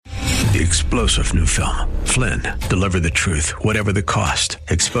The explosive new film, Flynn, deliver the truth, whatever the cost.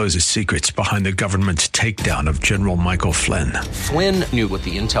 Exposes secrets behind the government's takedown of General Michael Flynn. Flynn knew what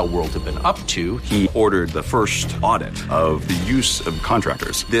the intel world had been up to. He ordered the first audit of the use of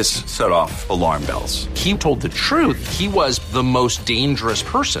contractors. This set off alarm bells. He told the truth. He was the most dangerous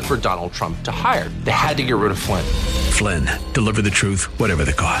person for Donald Trump to hire. They had to get rid of Flynn. Flynn, deliver the truth, whatever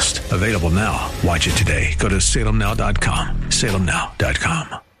the cost. Available now. Watch it today. Go to salemnow.com.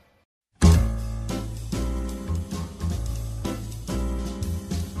 salemnow.com.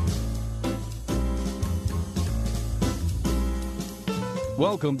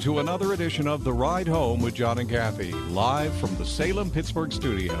 Welcome to another edition of The Ride Home with John and Kathy, live from the Salem-Pittsburgh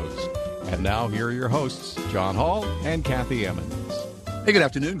studios. And now here are your hosts, John Hall and Kathy Emmons. Hey, good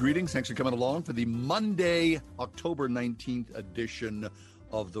afternoon. Greetings. Thanks for coming along for the Monday, October 19th edition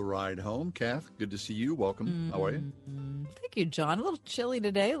of The Ride Home. Kath, good to see you. Welcome. How are you? Thank you, John. A little chilly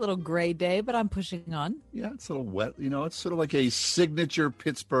today, a little gray day, but I'm pushing on. Yeah, it's a little wet. You know, it's sort of like a signature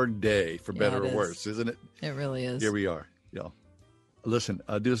Pittsburgh day, for better or worse, isn't it? It really is. Here we are. Yeah. Listen,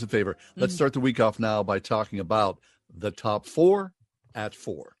 do us a favor. Let's start the week off now by talking about the top four at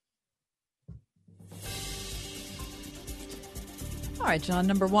 4. All right, John,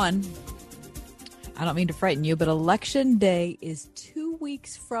 number 1. I don't mean to frighten you, but Election Day is 2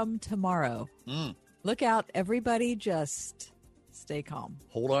 weeks from tomorrow. Look out, everybody, just stay calm.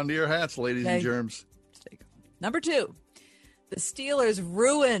 Hold on to your hats, ladies and germs. Stay calm. Number 2, the Steelers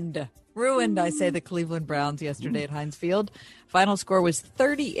ruined, I say, the Cleveland Browns yesterday at Heinz Field. Final score was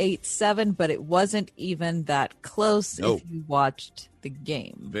 38-7, but it wasn't even that close if you watched the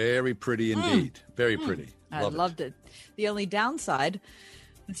game. Very pretty indeed. Very pretty. I loved it. The only downside,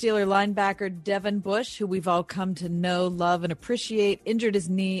 the Steeler linebacker Devin Bush, who we've all come to know, love, and appreciate, injured his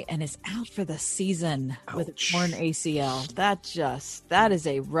knee and is out for the season with a torn ACL. That is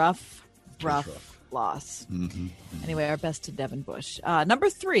a rough loss. Anyway, our best to Devin Bush. Number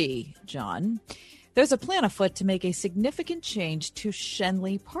 3, John, there's a plan afoot to make a significant change to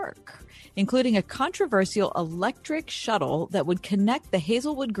Shenley Park, including a controversial electric shuttle that would connect the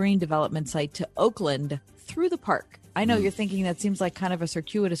Hazelwood Green development site to Oakland through the park. I know you're thinking that seems like kind of a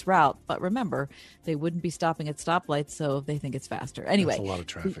circuitous route, but remember, they wouldn't be stopping at stoplights, so they think it's faster. Anyway, that's a lot of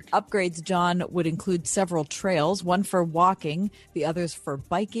traffic. The upgrades, John, would include several trails, one for walking, the others for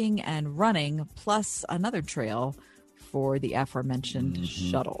biking and running, plus another trail for the aforementioned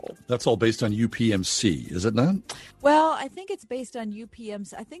shuttle. That's all based on UPMC, is it not? Well, I think it's based on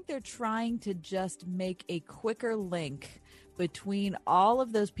UPMC. I think they're trying to just make a quicker link between all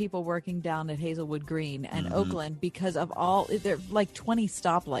of those people working down at Hazelwood Green and Oakland because of there are like 20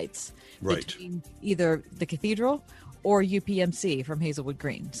 stoplights between either the cathedral or UPMC from Hazelwood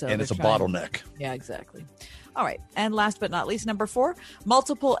Green. And it's a bottleneck. Yeah, exactly. All right. And last but not least, number 4,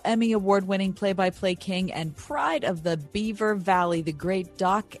 multiple Emmy award-winning play-by-play king and pride of the Beaver Valley, the great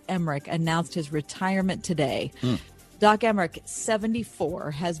Doc Emmerich, announced his retirement today. Doc Emmerich, 74,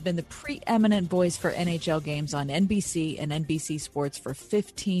 has been the preeminent voice for NHL games on NBC and NBC Sports for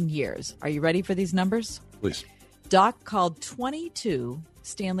 15 years. Are you ready for these numbers? Please. Doc called 22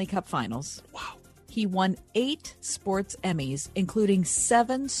 Stanley Cup finals. Wow. He won 8 sports Emmys, including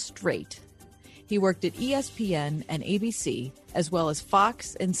 7 straight. He worked at ESPN and ABC, as well as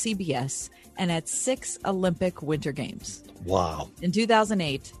Fox and CBS, and at 6 Olympic Winter Games. Wow. In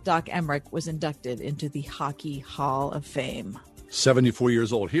 2008, Doc Emmerich was inducted into the Hockey Hall of Fame. 74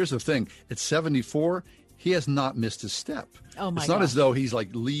 years old. Here's the thing. At 74, he has not missed a step. Oh, my It's not God. as though he's like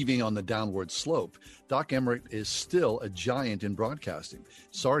leaving on the downward slope. Doc Emmerich is still a giant in broadcasting.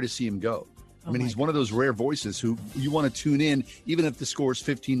 Sorry to see him go. I mean, he's one of those rare voices who you want to tune in, even if the score is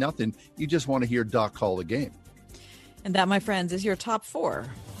 15-0. You just want to hear Doc call the game. And that, my friends, is your top 4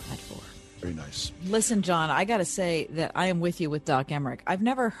 at 4. Very nice. Listen, John, I got to say that I am with you with Doc Emmerich. I've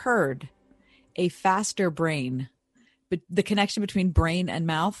never heard a faster brain, but the connection between brain and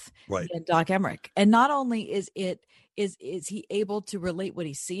mouth than Doc Emmerich. And not only is he able to relate what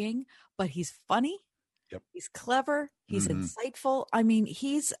he's seeing, but he's funny. Yep. He's clever. He's insightful. I mean,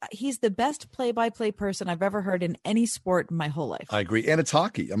 he's the best play-by-play person I've ever heard in any sport in my whole life. I agree. And it's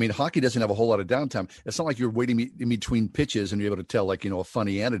hockey. I mean, hockey doesn't have a whole lot of downtime. It's not like you're waiting in between pitches and you're able to tell, like, a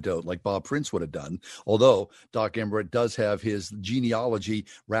funny anecdote like Bob Prince would have done. Although Doc Emmerich does have his genealogy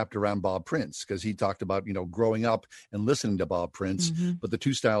wrapped around Bob Prince because he talked about, growing up and listening to Bob Prince. But the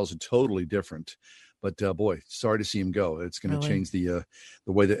two styles are totally different. But boy, sorry to see him go. It's going to change the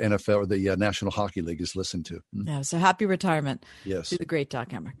way the NFL or the National Hockey League is listened to. Yeah, so happy retirement. Yes, to the great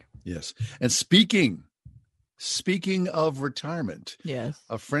Doc Emmerich. Yes, and speaking of retirement, yes,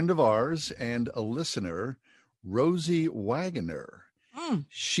 a friend of ours and a listener, Rosie Wagoner,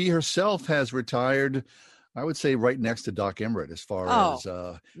 She herself has retired, I would say, right next to Doc Emmerich as far as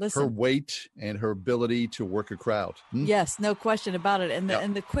her weight and her ability to work a crowd. Yes, no question about it.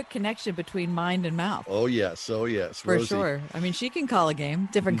 And the quick connection between mind and mouth. Oh, yes. For Rosie. sure. I mean, she can call a game,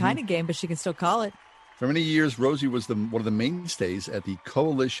 different kind of game, but she can still call it. For many years, Rosie was one of the mainstays at the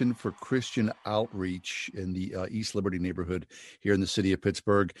Coalition for Christian Outreach in the East Liberty neighborhood here in the city of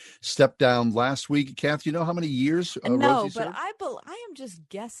Pittsburgh. Stepped down last week. Kath, you know how many years Rosie served? No, but I am just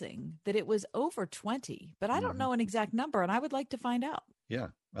guessing that it was over 20, but I don't know an exact number, and I would like to find out. Yeah.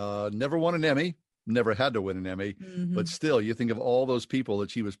 Never won an Emmy. Never had to win an Emmy, but still, you think of all those people that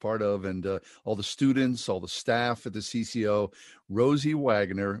she was part of and all the students, all the staff at the CCO. Rosie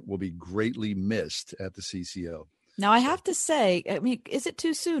Wagner will be greatly missed at the CCO. Now, I have to say, I mean, is it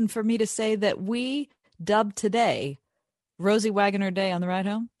too soon for me to say that we dubbed today Rosie Wagner Day on the ride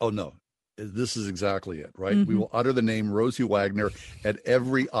home? Oh, no. This is exactly it, right? We will utter the name Rosie Wagner at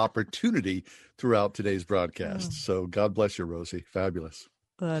every opportunity throughout today's broadcast. So God bless you, Rosie. Fabulous.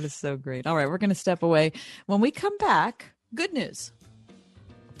 That is so great. All right, we're going to step away. When we come back, good news.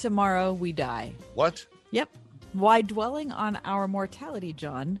 Tomorrow we die. What? Yep. Why dwelling on our mortality,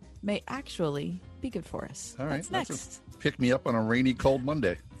 John, may actually be good for us. All right. That's next. Pick me up on a rainy, cold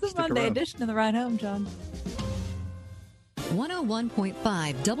Monday. It's a Monday edition of The Ride Home, John.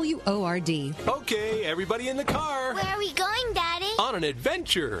 101.5 WORD. Okay, everybody in the car. Where are we going, Daddy? On an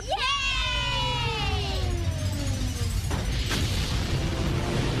adventure. Yay!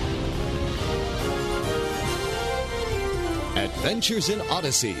 Adventures in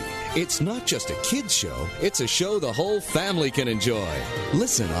Odyssey. It's not just a kid's show, it's a show the whole family can enjoy.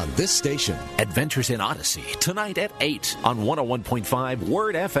 Listen on this station. Adventures in Odyssey, tonight at 8 on 101.5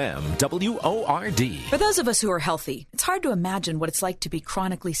 Word FM, WORD. For those of us who are healthy, it's hard to imagine what it's like to be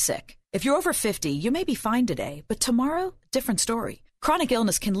chronically sick. If you're over 50, you may be fine today, but tomorrow, different story. Chronic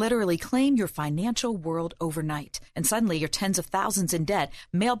illness can literally claim your financial world overnight. And suddenly you're tens of thousands in debt,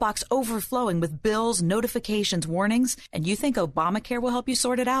 mailbox overflowing with bills, notifications, warnings, and you think Obamacare will help you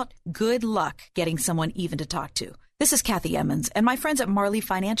sort it out? Good luck getting someone even to talk to. This is Kathy Emmons, and my friends at Marley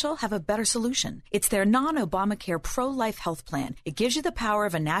Financial have a better solution. It's their non-Obamacare pro-life health plan. It gives you the power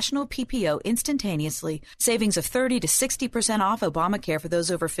of a national PPO instantaneously, savings of 30 to 60% off Obamacare for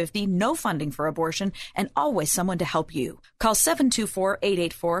those over 50, no funding for abortion, and always someone to help you. Call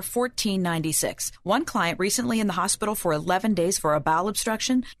 724-884-1496. One client recently in the hospital for 11 days for a bowel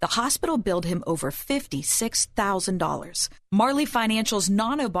obstruction. The hospital billed him over $56,000. Marley Financial's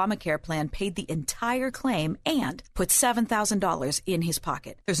non-Obamacare plan paid the entire claim and put $7,000 in his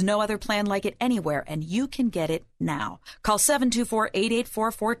pocket. There's no other plan like it anywhere, and you can get it now. Call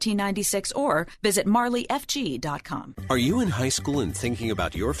 724-884-1496 or visit marleyfg.com. Are you in high school and thinking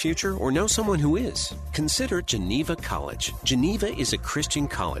about your future or know someone who is? Consider Geneva College. Geneva is a Christian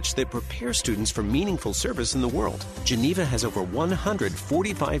college that prepares students for meaningful service in the world. Geneva has over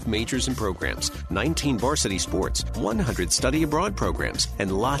 145 majors and programs, 19 varsity sports, 100 study abroad programs,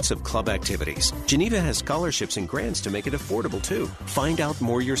 and lots of club activities. Geneva has scholarships and grants to make it affordable too. Find out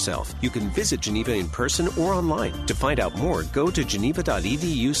more yourself. You can visit Geneva in person or online. To find out more, go to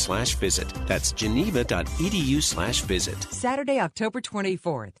geneva.edu/visit. That's geneva.edu/visit. Saturday, October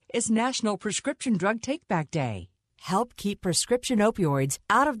 24th is National Prescription Drug Take-Back Day. Help keep prescription opioids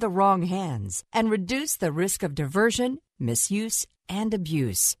out of the wrong hands and reduce the risk of diversion, misuse, and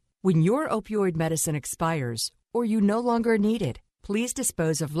abuse. When your opioid medicine expires or you no longer need it, please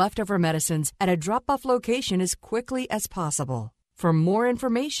dispose of leftover medicines at a drop-off location as quickly as possible. For more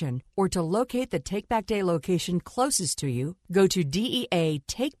information or to locate the Take-Back Day location closest to you, go to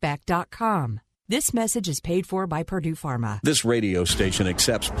DEATakeback.com. This message is paid for by Purdue Pharma. This radio station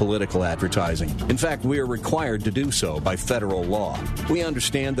accepts political advertising. In fact, we are required to do so by federal law. We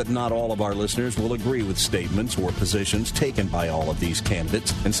understand that not all of our listeners will agree with statements or positions taken by all of these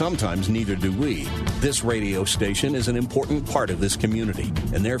candidates, and sometimes neither do we. This radio station is an important part of this community,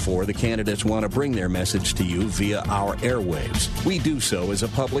 and therefore the candidates want to bring their message to you via our airwaves. We do so as a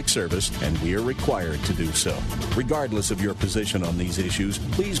public service, and we are required to do so. Regardless of your position on these issues,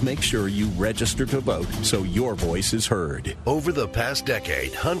 please make sure you register to vote so your voice is heard. Over the past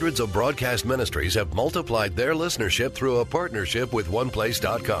decade, hundreds of broadcast ministries have multiplied their listenership through a partnership with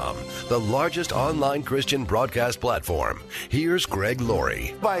OnePlace.com, the largest online Christian broadcast platform. Here's Greg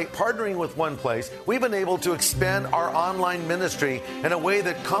Laurie. By partnering with OnePlace, we've been able to expand our online ministry in a way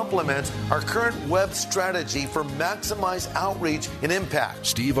that complements our current web strategy for maximized outreach and impact.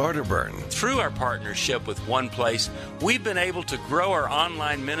 Steve Arterburn. Through our partnership with OnePlace, we've been able to grow our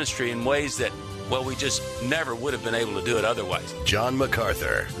online ministry in ways that well, we just never would have been able to do it otherwise. John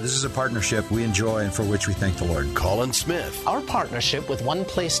MacArthur. This is a partnership we enjoy and for which we thank the Lord. Colin Smith. Our partnership with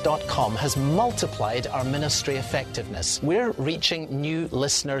OnePlace.com has multiplied our ministry effectiveness. We're reaching new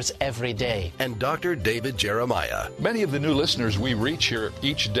listeners every day. And Dr. David Jeremiah. Many of the new listeners we reach here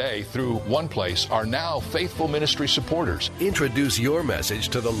each day through OnePlace are now faithful ministry supporters. Introduce your message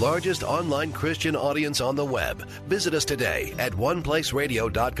to the largest online Christian audience on the web. Visit us today at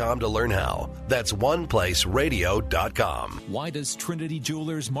oneplaceradio.com to learn how. That's oneplaceradio.com. Why does Trinity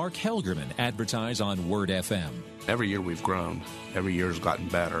Jewelers' Mark Helgerman advertise on Word FM? Every year we've grown. Every year has gotten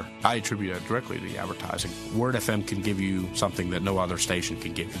better. I attribute that directly to the advertising. Word FM can give you something that no other station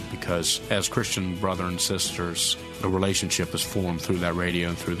can give you because as Christian brother and sisters, the relationship is formed through that radio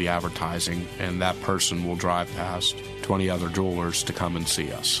and through the advertising, and that person will drive past 20 other jewelers to come and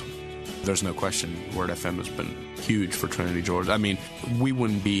see us. There's no question Word FM has been huge for Trinity Jewelers. I mean, we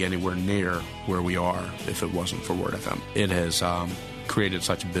wouldn't be anywhere near where we are if it wasn't for Word FM. It has created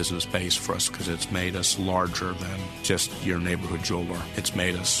such a business base for us because it's made us larger than just your neighborhood jeweler. It's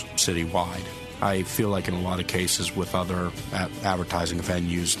made us citywide. I feel like in a lot of cases with other advertising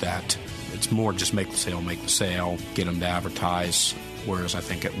venues that it's more just make the sale, get them to advertise, whereas I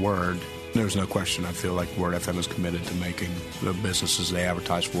think at Word, there's no question. I feel like Word FM is committed to making the businesses they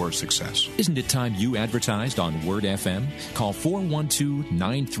advertise for a success. Isn't it time you advertised on Word FM? Call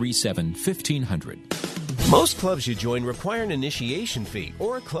 412-937-1500. Most clubs you join require an initiation fee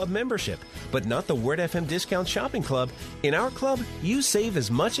or a club membership, but not the Word FM Discount Shopping Club. In our club, you save as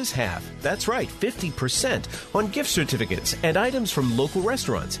much as half. That's right, 50% on gift certificates and items from local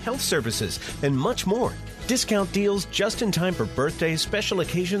restaurants, health services, and much more. Discount deals just in time for birthdays, special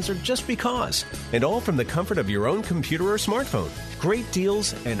occasions, or just because. And all from the comfort of your own computer or smartphone. Great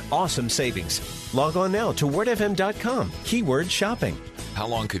deals and awesome savings. Log on now to wordfm.com, keyword shopping. How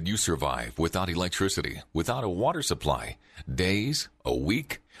long could you survive without electricity, without a water supply? Days? A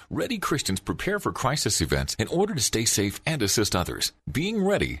week? Ready Christians prepare for crisis events in order to stay safe and assist others. Being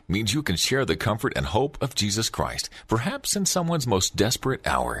ready means you can share the comfort and hope of Jesus Christ, perhaps in someone's most desperate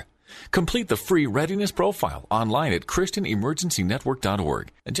hour. Complete the free readiness profile online at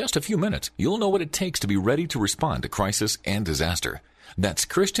ChristianEmergencyNetwork.org. In just a few minutes, you'll know what it takes to be ready to respond to crisis and disaster. That's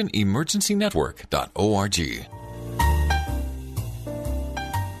ChristianEmergencyNetwork.org.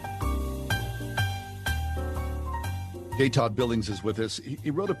 J. Todd Billings is with us.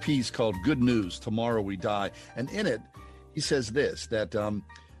 He wrote a piece called Good News, Tomorrow We Die. And in it, he says this, that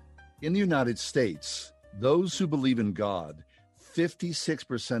in the United States, those who believe in God,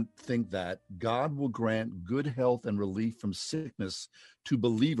 56% think that God will grant good health and relief from sickness to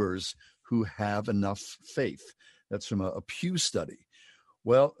believers who have enough faith. That's from a Pew study.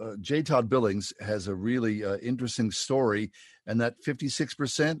 Well, J. Todd Billings has a really interesting story, and that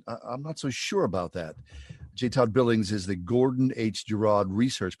 56%, I'm not so sure about that. J. Todd Billings is the Gordon H. Gerard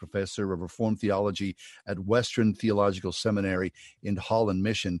Research Professor of Reformed Theology at Western Theological Seminary in Holland,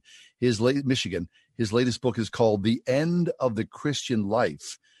 Michigan. His latest book is called The End of the Christian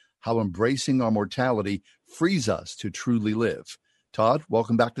Life, How Embracing Our Mortality Frees Us to Truly Live. Todd,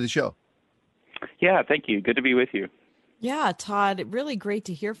 welcome back to the show. Yeah, thank you. Good to be with you. Yeah, Todd, really great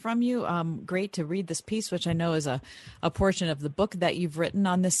to hear from you. Great to read this piece, which I know is a portion of the book that you've written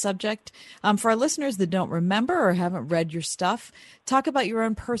on this subject. For our listeners that don't remember or haven't read your stuff, talk about your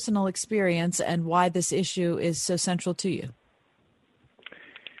own personal experience and why this issue is so central to you.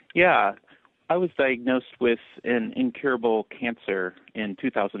 Yeah, I was diagnosed with an incurable cancer in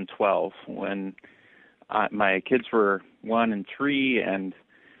 2012 when my kids were 1 and 3 and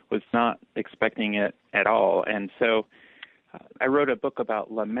was not expecting it at all. And so I wrote a book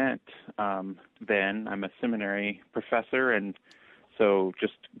about lament then. I'm a seminary professor, and so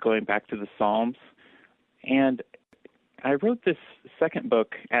just going back to the Psalms. And I wrote this second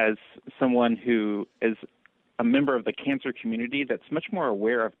book as someone who is a member of the cancer community that's much more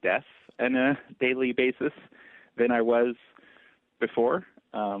aware of death on a daily basis than I was before.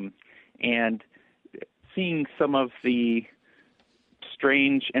 And seeing some of the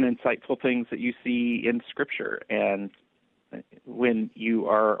strange and insightful things that you see in Scripture, and when you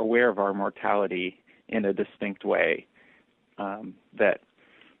are aware of our mortality in a distinct way, that,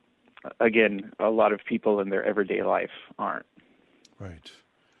 again, a lot of people in their everyday life aren't. Right.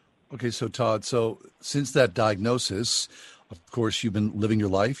 Okay, so Todd, since that diagnosis, of course, you've been living your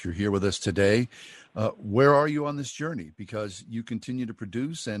life. You're here with us today. Where are you on this journey? Because you continue to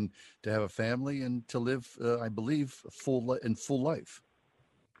produce and to have a family and to live, I believe, full life.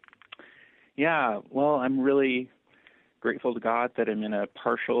 Yeah, well, I'm really grateful to God that I'm in a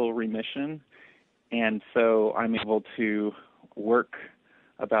partial remission, and so I'm able to work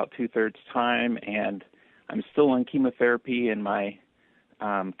about 2/3 time, and I'm still on chemotherapy, and my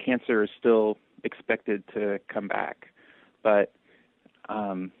cancer is still expected to come back. But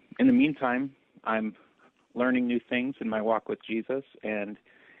in the meantime, I'm learning new things in my walk with Jesus and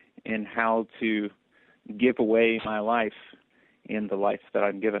in how to give away my life in the life that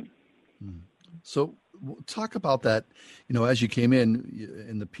I'm given. So talk about that, as you came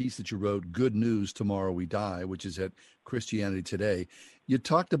in the piece that you wrote, Good News, Tomorrow We Die, which is at Christianity Today. You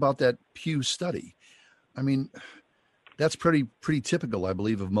talked about that Pew study. I mean, that's pretty typical, I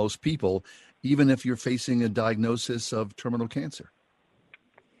believe, of most people, even if you're facing a diagnosis of terminal cancer.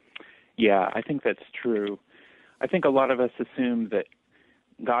 Yeah, I think that's true. I think a lot of us assume that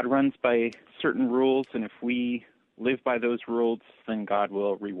God runs by certain rules, and if we live by those rules, then God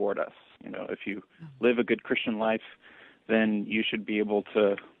will reward us. If you live a good Christian life, then you should be able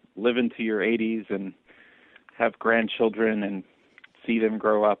to live into your 80s and have grandchildren and see them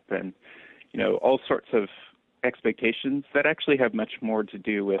grow up, and all sorts of expectations that actually have much more to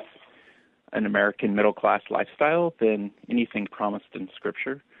do with an American middle-class lifestyle than anything promised in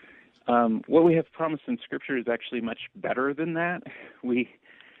Scripture. What we have promised in Scripture is actually much better than that. We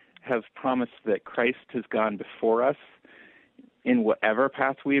have promised that Christ has gone before us in whatever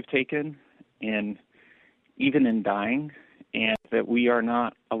path we have taken, and even in dying, and that we are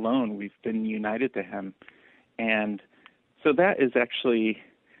not alone. We've been united to him. And so that is actually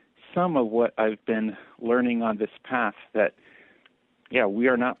some of what I've been learning on this path, that, we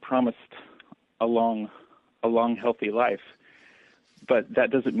are not promised a long healthy life, but that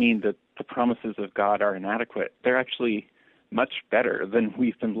doesn't mean that the promises of God are inadequate. They're actually much better than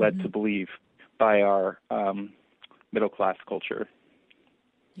we've been led to believe by our middle-class culture.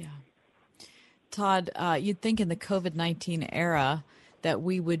 Yeah. Todd, you'd think in the COVID-19 era that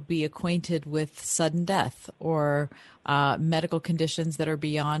we would be acquainted with sudden death or medical conditions that are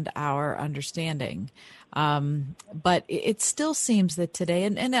beyond our understanding. But it still seems that today,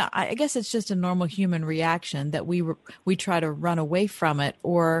 and I guess it's just a normal human reaction, that we try to run away from it,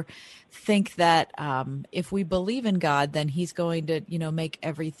 or think that if we believe in God, then he's going to, make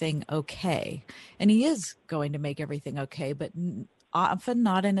everything okay. And he is going to make everything okay, but often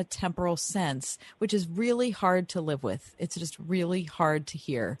not in a temporal sense, which is really hard to live with. It's just really hard to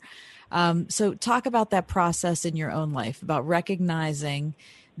hear. So talk about that process in your own life, about recognizing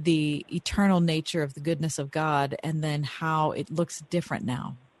the eternal nature of the goodness of God, and then how it looks different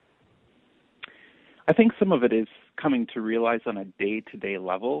now. I think some of it is coming to realize on a day-to-day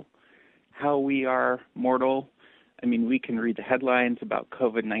level how we are mortal. I mean, we can read the headlines about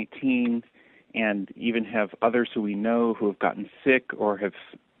COVID-19 and even have others who we know who have gotten sick or have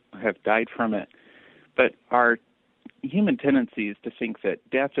died from it. But our human tendency is to think that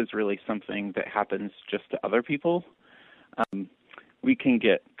death is really something that happens just to other people. We can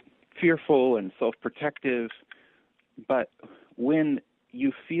get fearful and self-protective, but when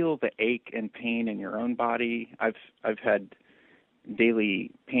you feel the ache and pain in your own body, I've had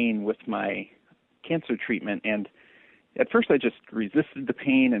daily pain with my cancer treatment, and at first I just resisted the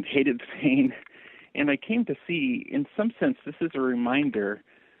pain and hated the pain, and I came to see, in some sense, this is a reminder,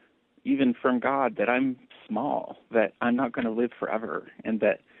 even from God, that I'm small, that I'm not going to live forever, and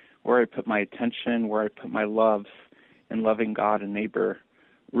that where I put my attention, where I put my loves in loving God and neighbor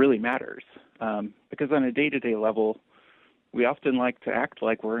really matters. Because on a day-to-day level, we often like to act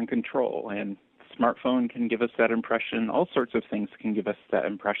like we're in control, and smartphone can give us that impression. All sorts of things can give us that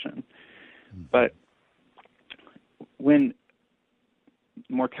impression. But when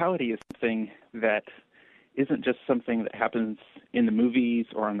mortality is something that isn't just something that happens in the movies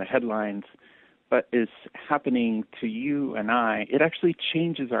or on the headlines, but is happening to you and I, it actually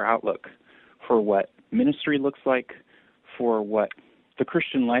changes our outlook for what ministry looks like, for what the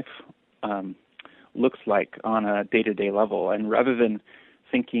Christian life looks like on a day-to-day level. And rather than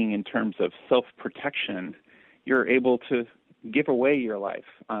thinking in terms of self-protection, you're able to give away your life,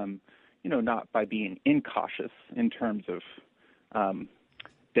 not by being incautious in terms of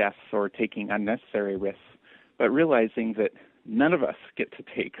deaths or taking unnecessary risks, but realizing that none of us get to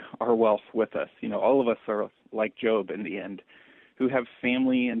take our wealth with us. All of us are like Job in the end, who have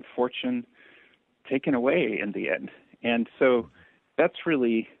family and fortune taken away in the end. And so that's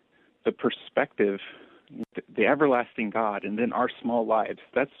really the perspective, the everlasting God, and then our small lives.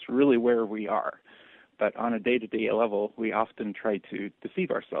 That's really where we are. But on a day-to-day level, we often try to deceive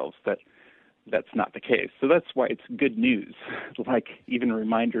ourselves that that's not the case. So that's why it's good news, like even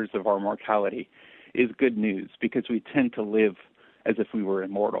reminders of our mortality is good news, because we tend to live as if we were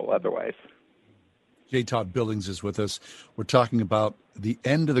immortal otherwise. J. Todd Billings is with us. We're talking about the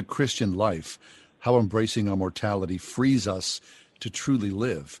end of the Christian life, how embracing our mortality frees us to truly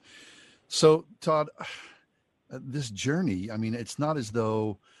live. So, Todd, this journey, I mean, it's not as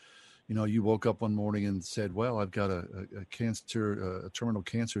though, you woke up one morning and said, well, I've got a terminal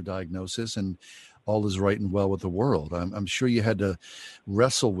cancer diagnosis and all is right and well with the world. I'm sure you had to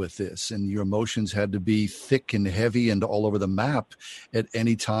wrestle with this, and your emotions had to be thick and heavy and all over the map at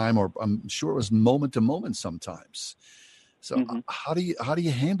any time, or I'm sure it was moment to moment sometimes. So how do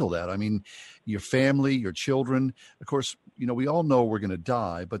you handle that? I mean, your family, your children, of course, we all know we're going to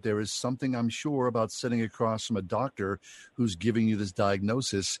die, but there is something, I'm sure, about sitting across from a doctor who's giving you this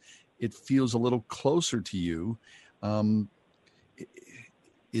diagnosis. It feels a little closer to you.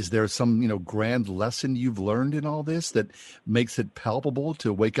 Is there some, grand lesson you've learned in all this that makes it palpable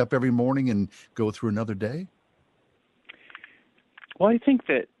to wake up every morning and go through another day? Well, I think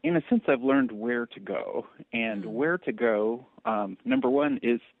that in a sense I've learned where to go. And where to go, number one,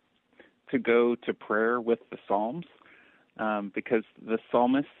 is to go to prayer with the Psalms, because the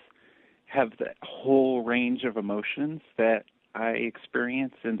psalmists have that whole range of emotions that I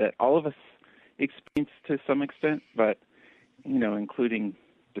experience and that all of us experience to some extent, but, including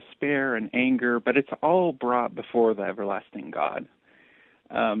despair and anger, but it's all brought before the everlasting God.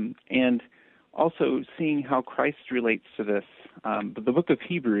 And also seeing how Christ relates to this. But the book of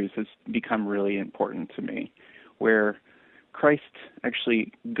Hebrews has become really important to me, where Christ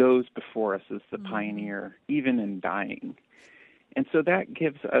actually goes before us as the pioneer, even in dying. And so that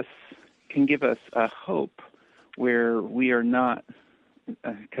can give us a hope where we are not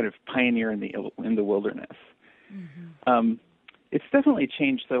a kind of pioneer in the wilderness. It's definitely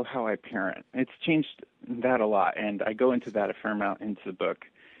changed, though, how I parent. It's changed that a lot, and I go into that a fair amount into the book.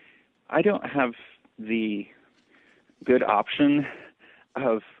 I don't have the good option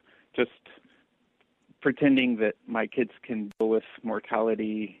of just pretending that my kids can deal with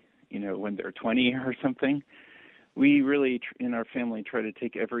mortality, when they're 20 or something. We really, in our family, try to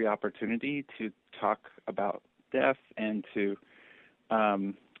take every opportunity to talk about death and to,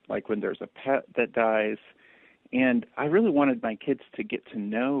 like when there's a pet that dies. And I really wanted my kids to get to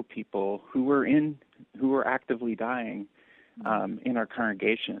know people who were actively dying in our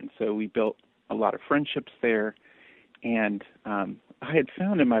congregation. So we built a lot of friendships there. And I had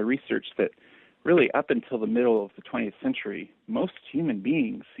found in my research that really up until the middle of the 20th century, most human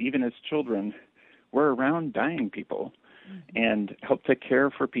beings, even as children, were around dying people and helped to care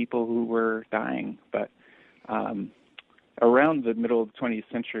for people who were dying. But around the middle of the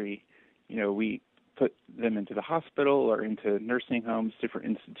 20th century, we put them into the hospital or into nursing homes, different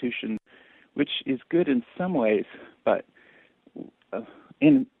institutions, which is good in some ways, but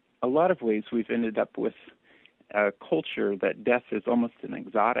in a lot of ways we've ended up with a culture that death is almost an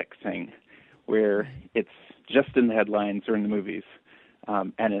exotic thing, where it's just in the headlines or in the movies,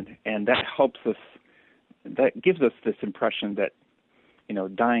 and that helps us. That gives us this impression that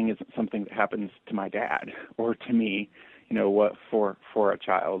dying isn't something that happens to my dad or to me, what for a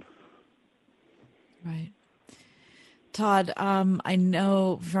child. Right. Todd, I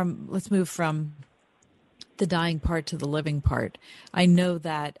know let's move from the dying part to the living part. I know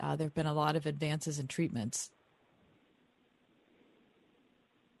that there have been a lot of advances in treatments.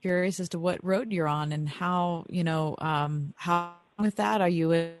 Curious as to what road you're on and how, how with that are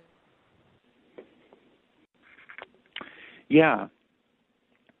you? Yeah.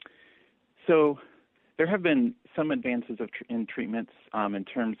 So there have been some advances in treatments in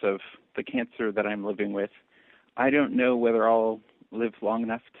terms of the cancer that I'm living with. I don't know whether I'll live long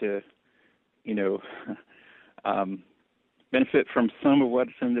enough to, benefit from some of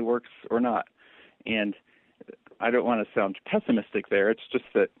what's in the works or not. And I don't want to sound pessimistic there. It's just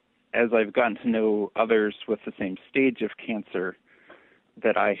that as I've gotten to know others with the same stage of cancer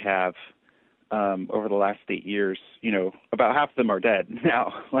that I have over the last 8 years, about half of them are dead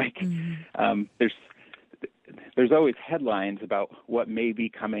now. There's always headlines about what may be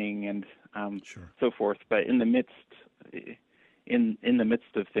coming and so forth. But in the midst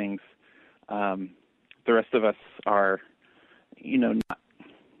of things, the rest of us are, not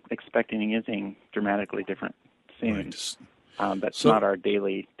expecting anything dramatically different soon. Right. That's not our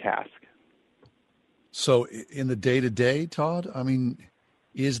daily task. So in the day-to-day, Todd, I mean,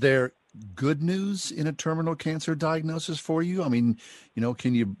 is there good news in a terminal cancer diagnosis for you? I mean,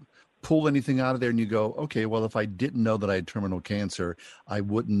 can you pull anything out of there and you go, okay, well, if I didn't know that I had terminal cancer, I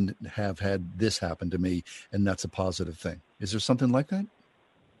wouldn't have had this happen to me, and that's a positive thing. Is there something like that?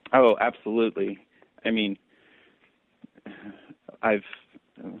 Oh, absolutely. I mean,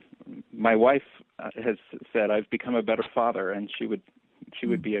 my wife has said I've become a better father, and she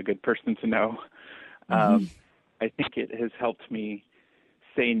would be a good person to know. I think it has helped me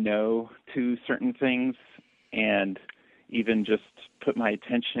say no to certain things, and even just put my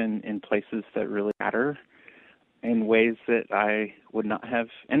attention in places that really matter in ways that I would not have.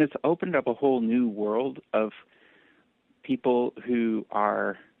 And it's opened up a whole new world of people who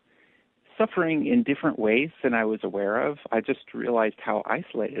are suffering in different ways than I was aware of. I just realized how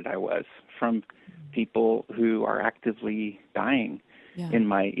isolated I was from people who are actively dying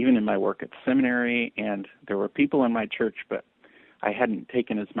even in my work at the seminary. And there were people in my church, but I hadn't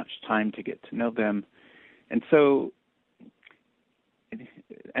taken as much time to get to know them. And so,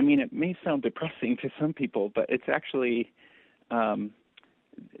 I mean, it may sound depressing to some people, but it's actually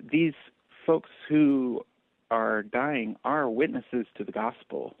these folks who are dying are witnesses to the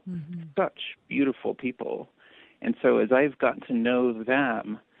gospel. Mm-hmm. Such beautiful people. And so as I've gotten to know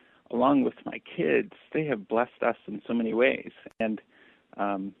them, along with my kids, they have blessed us in so many ways. And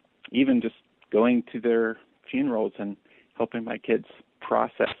even just going to their funerals and helping my kids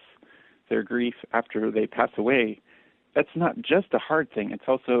process their grief after they pass away, that's not just a hard thing. It's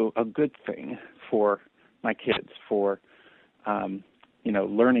also a good thing for my kids, for,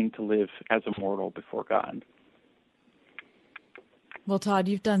 learning to live as a mortal before God. Well, Todd,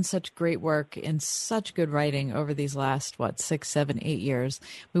 you've done such great work and such good writing over these last, 6, 7, 8 years.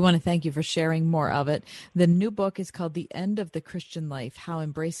 We want to thank you for sharing more of it. The new book is called The End of the Christian Life, How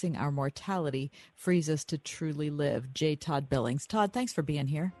Embracing Our Mortality Frees Us to Truly Live. J. Todd Billings. Todd, thanks for being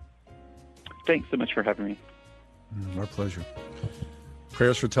here. Thanks so much for having me. Our pleasure.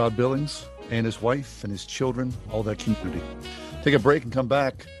 Prayers for Todd Billings and his wife and his children, all that community. Take a break and come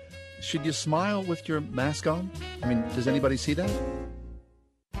back. Should you smile with your mask on? I mean, does anybody see that?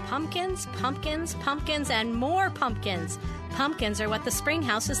 Pumpkins, pumpkins, pumpkins, and more pumpkins. Pumpkins are what the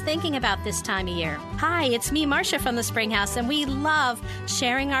Springhouse is thinking about this time of year. Hi, it's me, Marcia, from the Springhouse, and we love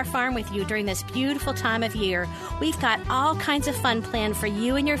sharing our farm with you during this beautiful time of year. We've got all kinds of fun planned for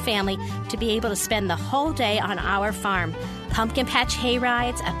you and your family to be able to spend the whole day on our farm. Pumpkin patch hay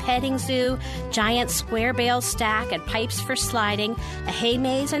rides, a petting zoo, giant square bale stack and pipes for sliding, a hay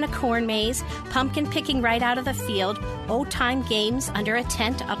maze and a corn maze, pumpkin picking right out of the field, old-time games under a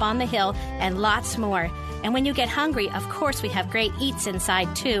tent up on the hill, and lots more. And when you get hungry, of course, we have great eats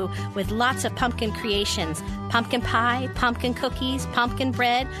inside, too, with lots of pumpkin creations. Pumpkin pie, pumpkin cookies, pumpkin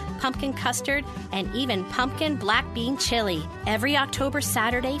bread, pumpkin custard, and even pumpkin black bean chili. Every October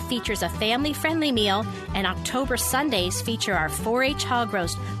Saturday features a family-friendly meal, and October Sundays feature our 4-H hog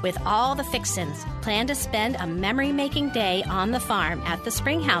roast with all the fixins. Plan to spend a memory-making day on the farm at the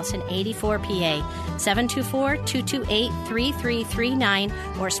Springhouse in 84 PA. 724-228-3339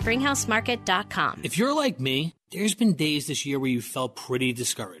 or springhousemarket.com. If you're like me, there's been days this year where you felt pretty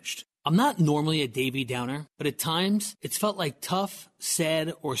discouraged. I'm not normally a Davy Downer, but at times it's felt like tough,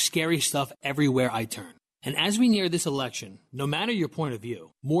 sad, or scary stuff everywhere I turn. And as we near this election, no matter your point of view,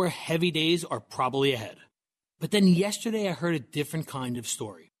 more heavy days are probably ahead. But then yesterday I heard a different kind of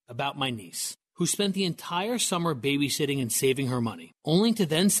story about my niece, who spent the entire summer babysitting and saving her money, only to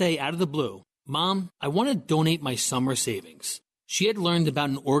then say out of the blue, "Mom, I want to donate my summer savings." She had learned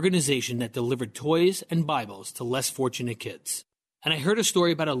about an organization that delivered toys and Bibles to less fortunate kids. And I heard a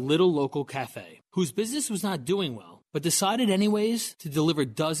story about a little local cafe whose business was not doing well, but decided anyways to deliver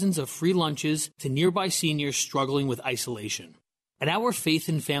dozens of free lunches to nearby seniors struggling with isolation. At our Faith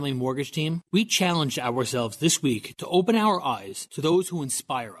and Family Mortgage team, we challenged ourselves this week to open our eyes to those who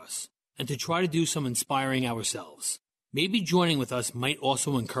inspire us and to try to do some inspiring ourselves. Maybe joining with us might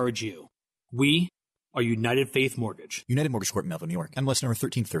also encourage you. We are United Faith Mortgage. United Mortgage Corp, Melville, New York. MLS number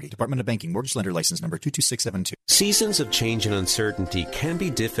 1330. Department of Banking. Mortgage Lender License number 22672. Seasons of change and uncertainty can be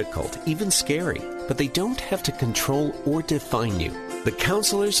difficult, even scary, but they don't have to control or define you. The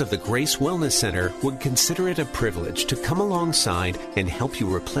counselors of the Grace Wellness Center would consider it a privilege to come alongside and help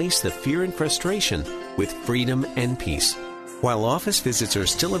you replace the fear and frustration with freedom and peace. While office visits are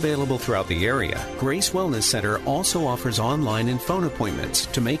still available throughout the area, Grace Wellness Center also offers online and phone appointments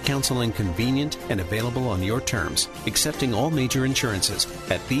to make counseling convenient and available on your terms, accepting all major insurances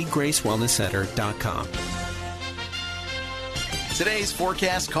at thegracewellnesscenter.com. Today's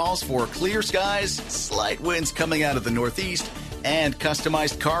forecast calls for clear skies, slight winds coming out of the northeast, and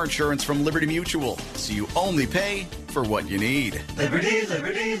customized car insurance from Liberty Mutual, so you only pay for what you need. Liberty,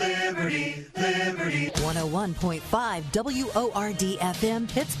 liberty, liberty, liberty. 101.5 WORD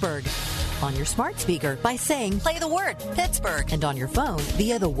FM Pittsburgh. On your smart speaker by saying, play the word Pittsburgh. And on your phone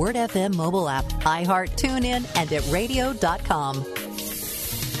via the Word FM mobile app, iHeart, TuneIn, and at radio.com.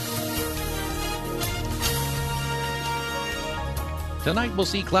 Tonight we'll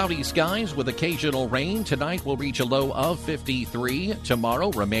see cloudy skies with occasional rain. Tonight we'll reach a low of 53.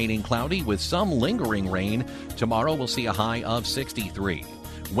 Tomorrow remaining cloudy with some lingering rain. Tomorrow we'll see a high of 63.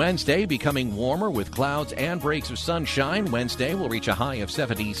 Wednesday becoming warmer with clouds and breaks of sunshine. Wednesday will reach a high of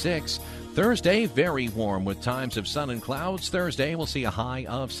 76. Thursday, very warm with times of sun and clouds. Thursday, we'll see a high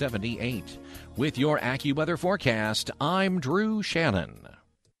of 78. With your AccuWeather forecast, I'm Drew Shannon.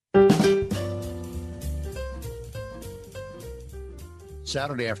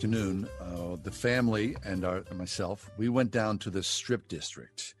 Saturday afternoon, the family and myself, we went down to the Strip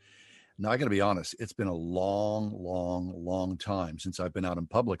District. Now, I got to be honest, it's been a long time since I've been out in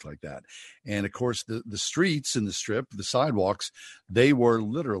public like that. And, of course, the streets in the Strip, the sidewalks, they were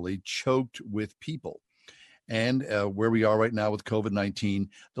literally choked with people. And where we are right now with COVID-19,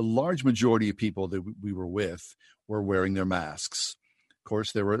 the large majority of people that we were with were wearing their masks. Of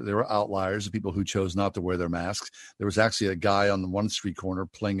course, there were outliers, people who chose not to wear their masks. There was actually a guy on the one street corner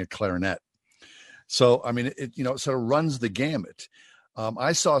playing a clarinet. So, I mean, it sort of runs the gamut.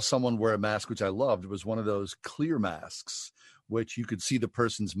 I saw someone wear a mask, which I loved. It was one of those clear masks, which you could see the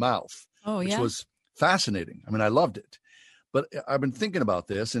person's mouth, which was fascinating. I mean, I loved it. But I've been thinking about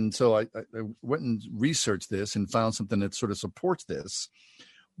this, and so I went and researched this and found something that sort of supports this.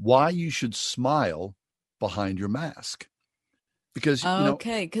 Why you should smile behind your mask. Because,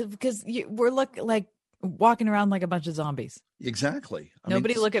 because we're like walking around like a bunch of zombies. Exactly.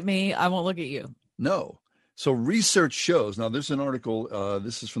 Nobody look at me. I won't look at you. No. So research shows, now there's an article,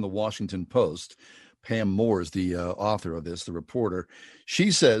 this is from the Washington Post. Pam Moore is the author of this, the reporter.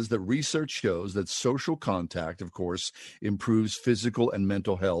 She says that research shows that social contact, of course, improves physical and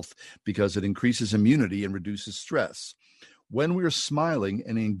mental health because it increases immunity and reduces stress. When we're smiling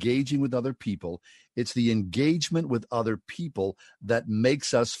and engaging with other people, it's the engagement with other people that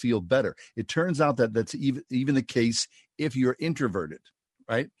makes us feel better. It turns out that that's even the case if you're introverted,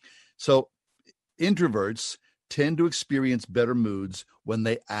 right? So introverts tend to experience better moods when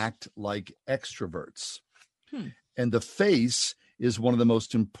they act like extroverts. And the face is one of the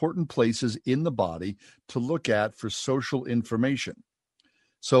most important places in the body to look at for social information.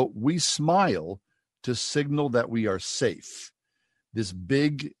 So we smile to signal that we are safe. This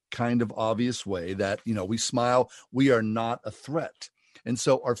big kind of obvious way that, we smile, we are not a threat. And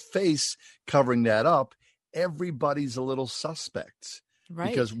so our face covering that up, everybody's a little suspect. Right.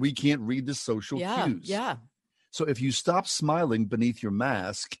 Because we can't read the social cues. Yeah. So if you stop smiling beneath your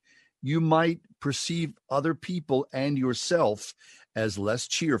mask, you might perceive other people and yourself as less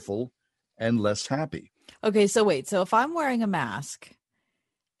cheerful and less happy. Okay, so wait. So if I'm wearing a mask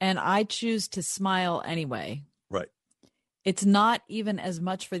and I choose to smile anyway, right, it's not even as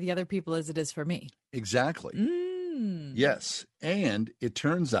much for the other people as it is for me. Exactly. Yes. And it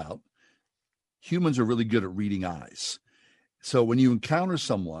turns out humans are really good at reading eyes. So when you encounter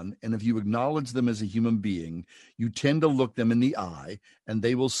someone, and if you acknowledge them as a human being, you tend to look them in the eye, and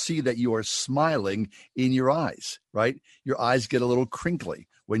they will see that you are smiling in your eyes, right? Your eyes get a little crinkly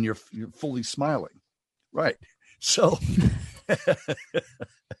when you're fully smiling, right? So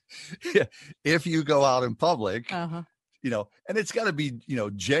if you go out in public, and it's got to be,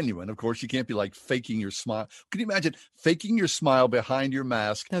 genuine. Of course, you can't be like faking your smile. Can you imagine faking your smile behind your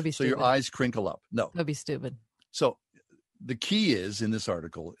mask so your eyes crinkle up? No. That'd be stupid. So the key is, in this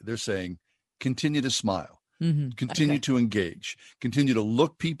article, they're saying, continue to smile, continue to engage, continue to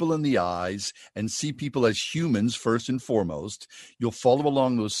look people in the eyes and see people as humans first and foremost. You'll follow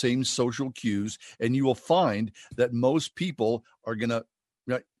along those same social cues, and you will find that most people are going to,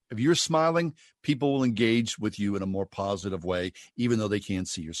 if you're smiling, people will engage with you in a more positive way, even though they can't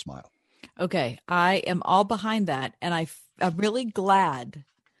see your smile. Okay. I am all behind that. And I'm really glad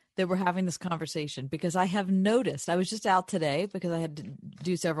that we're having this conversation, because I have noticed, I was just out today because I had to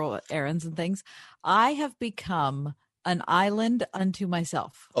do several errands and things. I have become an island unto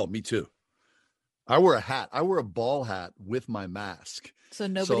myself. Oh, me too. I wear a hat. I wear a ball hat with my mask. So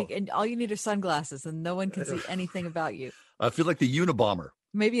and all you need are sunglasses and no one can see anything about you. I feel like the Unabomber.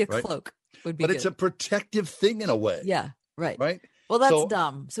 Maybe a cloak would be good. It's a protective thing in a way. Yeah, right. Right? Well, that's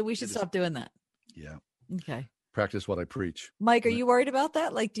dumb. So we should stop doing that. Yeah. Okay. Practice what I preach. Mike, are you worried about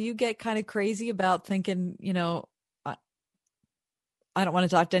that? Like, do you get kind of crazy about thinking, I don't want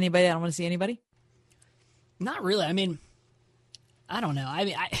to talk to anybody. I don't want to see anybody? Not really. I mean, I don't know. I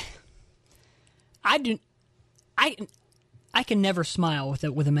mean, I can never smile with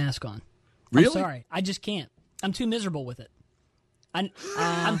a mask on. Really? I'm sorry. I just can't. I'm too miserable with it.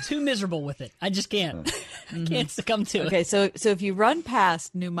 I'm too miserable with it. I just can't. I can't succumb to it. Okay, so if you run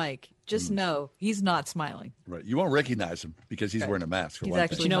past new Mike, just know he's not smiling. Right. You won't recognize him because he's wearing a mask. He's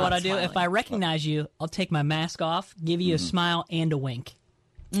actually, you know what I do? Smiling. If I recognize you, I'll take my mask off, give you a smile and a wink.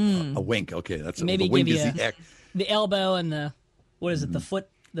 A wink. Okay, that's maybe the wink give you is the elbow and the what is it? The foot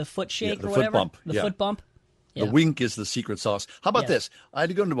shake or the whatever. Foot bump. The foot bump. The wink is the secret sauce. How about this? I had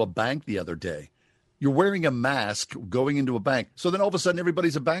to go into a bank the other day. You're wearing a mask going into a bank. So then all of a sudden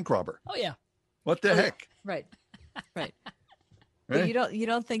everybody's a bank robber. Oh, yeah. What the heck? Right. But you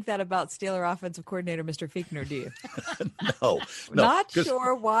don't think that about Steeler offensive coordinator Mr. Fichtner, do you? No. Not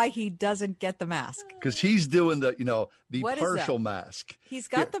sure why he doesn't get the mask. Because he's doing the What is partial that? mask. He's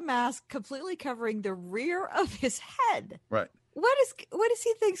got the mask completely covering the rear of his head. Right. What does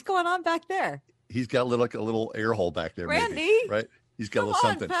he think's going on back there? He's got like a little air hole back there, Randy, maybe, right? He's got a little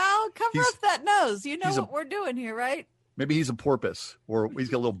something. Come on, pal. Cover up that nose. You know what we're doing here, right? Maybe he's a porpoise, or he's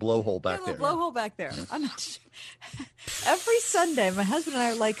got a little blowhole back there. Blowhole back there. I'm not sure. Every Sunday, my husband and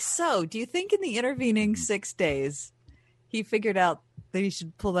I are like, so do you think in the intervening 6 days he figured out that he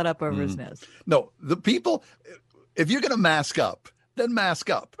should pull that up over his nose? No, the people, if you're going to mask up, then mask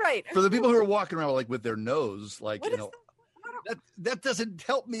up. Right. For the people who are walking around like with their nose, like, that doesn't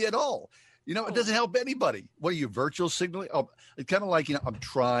help me at all. It doesn't help anybody. What are you, virtual signaling? Oh, it's kind of like, I'm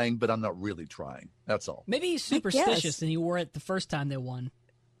trying, but I'm not really trying. That's all. Maybe he's superstitious and he wore it the first time they won.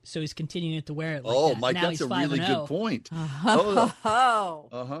 So he's continuing to wear it like that. Mike, now that's a really good point. The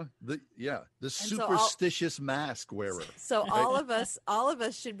superstitious mask wearer. So all of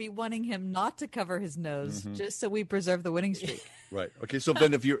us should be wanting him not to cover his nose just so we preserve the winning streak. Right. Okay. So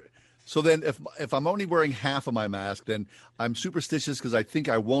then if I'm only wearing half of my mask, then I'm superstitious because I think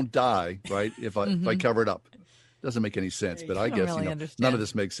I won't die, right? If I cover it up. Doesn't make any sense, but I guess none of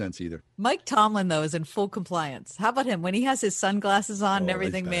this makes sense either. Mike Tomlin, though, is in full compliance. How about him? When he has his sunglasses on and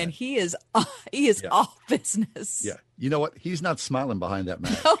everything, man, he is all business. Yeah. You know what? He's not smiling behind that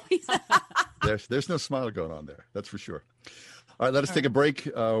mask. No, he's not. There's no smile going on there. That's for sure. All right, let us take a break.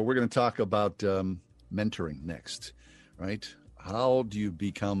 We're going to talk about mentoring next, right? How do you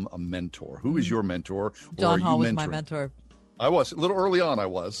become a mentor? Who is your mentor? John Hall was my mentor. I was. A little early on, I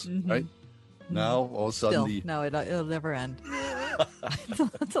was, right? Now, all of a sudden, no, it'll never end.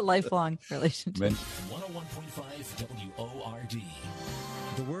 It's a lifelong relationship. 101.5 WORD.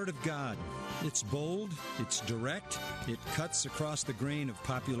 The Word of God. It's bold, it's direct, it cuts across the grain of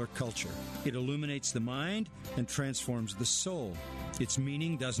popular culture. It illuminates the mind and transforms the soul. Its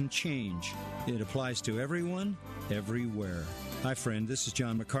meaning doesn't change. It applies to everyone, everywhere. Hi, friend. This is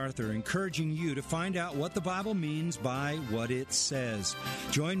John MacArthur, encouraging you to find out what the Bible means by what it says.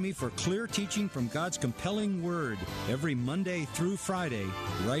 Join me for clear teaching from God's compelling Word every Monday through Friday,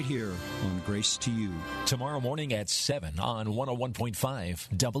 right here on Grace to You. Tomorrow morning at 7 on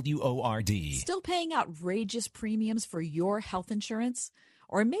 101.5 WORD. Still paying outrageous premiums for your health insurance?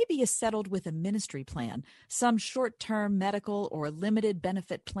 Or maybe you settled with a ministry plan, some short-term medical or limited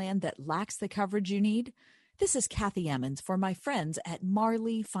benefit plan that lacks the coverage you need? This is Kathy Emmons for my friends at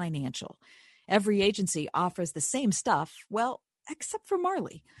Marley Financial. Every agency offers the same stuff, well, except for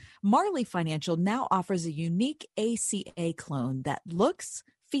Marley. Marley Financial now offers a unique ACA clone that looks,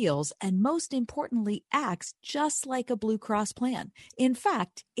 feels, and most importantly, acts just like a Blue Cross plan. In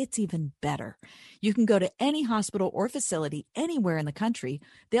fact, it's even better. You can go to any hospital or facility anywhere in the country.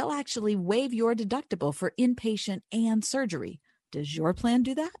 They'll actually waive your deductible for inpatient and surgery. Does your plan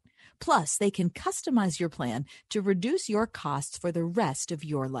do that? Plus, they can customize your plan to reduce your costs for the rest of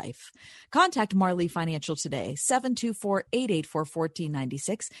your life. Contact Marley Financial today,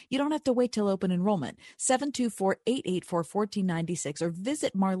 724-884-1496. You don't have to wait till open enrollment, 724-884-1496, or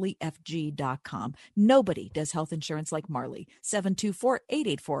visit marleyfg.com. Nobody does health insurance like Marley,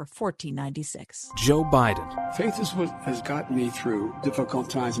 724-884-1496. Joe Biden. Faith is what has gotten me through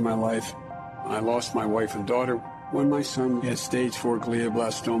difficult times in my life. I lost my wife and daughter. When my son had stage 4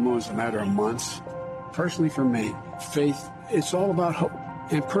 glioblastoma, it was a matter of months. Personally, for me, faith, it's all about hope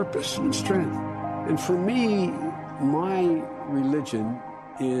and purpose and strength. And for me, my religion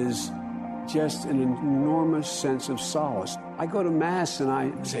is just an enormous sense of solace. I go to Mass and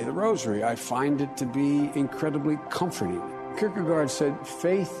I say the Rosary. I find it to be incredibly comforting. Kierkegaard said,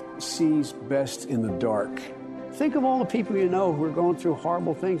 faith sees best in the dark. Think of all the people you know who are going through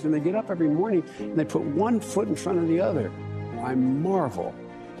horrible things, and they get up every morning and they put one foot in front of the other. I marvel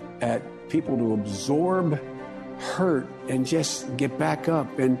at people who absorb hurt and just get back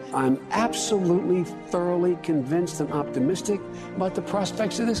up. And I'm absolutely, thoroughly convinced and optimistic about the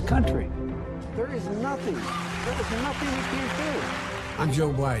prospects of this country. There is nothing we can't do. I'm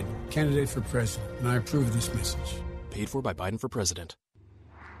Joe Biden, candidate for president, and I approve of this message. Paid for by Biden for president.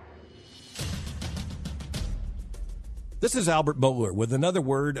 This is Albert Bohler with another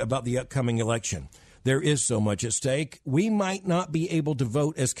word about the upcoming election. There is so much at stake. We might not be able to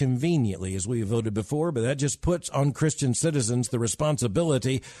vote as conveniently as we have voted before, but that just puts on Christian citizens the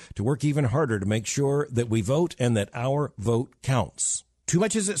responsibility to work even harder to make sure that we vote and that our vote counts. Too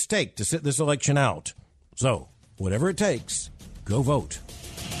much is at stake to sit this election out. So, whatever it takes, go vote.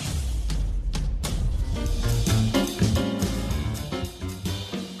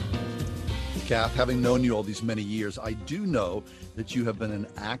 Kath, having known you all these many years, I do know that you have been an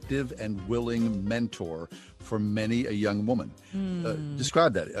active and willing mentor for many a young woman.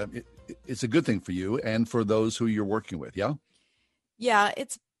 Describe that. It's a good thing for you and for those who you're working with, yeah? Yeah,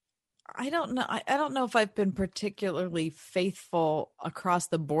 I don't know. I don't know if I've been particularly faithful across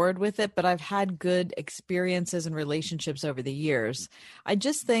the board with it, but I've had good experiences and relationships over the years. I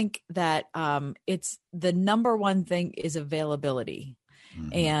just think that it's the number one thing is availability.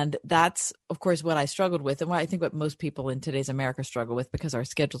 Mm-hmm. And that's, of course, what I struggled with and what I think what most people in today's America struggle with because our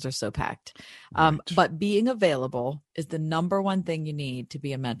schedules are so packed. Right. But being available is the number one thing you need to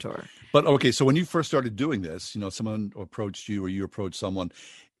be a mentor. But okay, so when you first started doing this, someone approached you or you approached someone,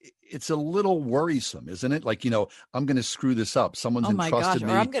 it's a little worrisome, isn't it? Like, I'm going to screw this up. Someone's entrusted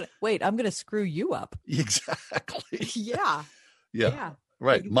me. Or I'm going to screw you up. Exactly. Yeah.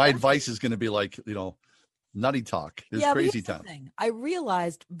 Right. Exactly. My advice is going to be like, nutty talk. There's crazy time. I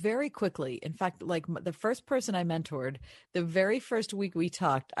realized very quickly, in fact, like the first person I mentored, the very first week we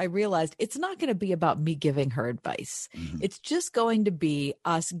talked, I realized it's not going to be about me giving her advice. Mm-hmm. It's just going to be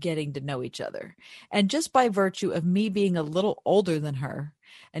us getting to know each other. And just by virtue of me being a little older than her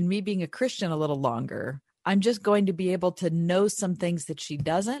and me being a Christian a little longer, I'm just going to be able to know some things that she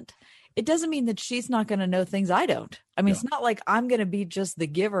doesn't. It doesn't mean that she's not going to know things I don't. I mean, It's not like I'm going to be just the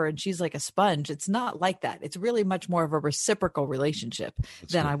giver and she's like a sponge. It's not like that. It's really much more of a reciprocal relationship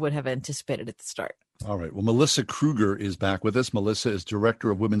than I would have anticipated at the start. All right. Well, Melissa Kruger is back with us. Melissa is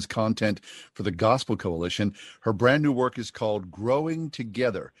Director of Women's Content for the Gospel Coalition. Her brand new work is called Growing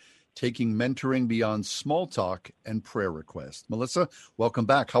Together, Taking Mentoring Beyond Small Talk and Prayer Requests. Melissa, welcome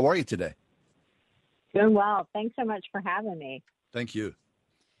back. How are you today? Doing well. Thanks so much for having me. Thank you.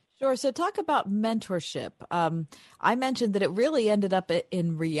 Sure. So talk about mentorship. I mentioned that it really ended up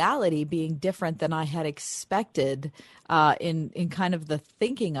in reality being different than I had expected in kind of the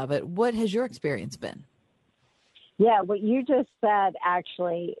thinking of it. What has your experience been? Yeah, what you just said,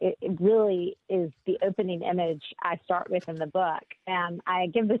 actually, it really is the opening image I start with in the book. And I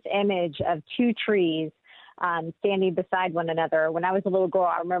give this image of two trees standing beside one another. When I was a little girl,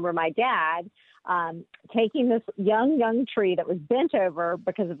 I remember my dad taking this young tree that was bent over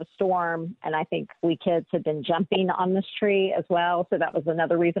because of a storm. And I think we kids had been jumping on this tree as well. So that was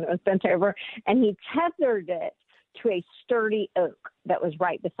another reason it was bent over. And he tethered it to a sturdy oak that was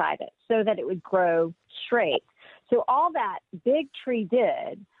right beside it so that it would grow straight. So all that big tree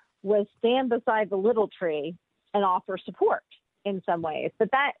did was stand beside the little tree and offer support in some ways. But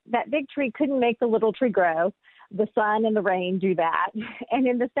that big tree couldn't make the little tree grow. The sun and the rain do that. And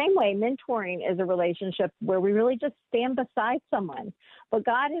in the same way, mentoring is a relationship where we really just stand beside someone. But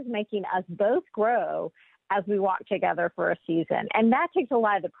God is making us both grow as we walk together for a season. And that takes a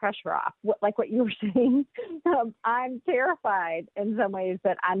lot of the pressure off. Like what you were saying, I'm terrified in some ways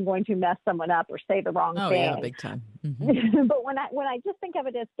that I'm going to mess someone up or say the wrong thing. Oh, yeah, big time. Mm-hmm. But when I just think of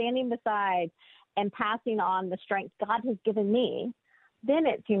it as standing beside and passing on the strength God has given me, then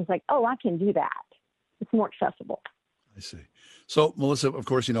it seems like, oh, I can do that. It's more accessible. I see. So, Melissa, of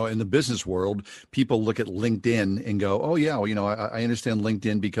course, in the business world, people look at LinkedIn and go, oh, yeah, well, I understand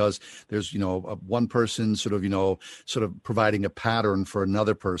LinkedIn because there's, one person sort of providing a pattern for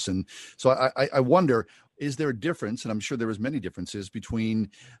another person. So I wonder, is there a difference, and I'm sure there is many differences,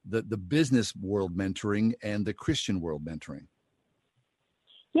 between the business world mentoring and the Christian world mentoring?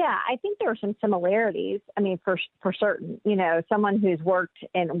 Yeah, I think there are some similarities. I mean, for certain, someone who's worked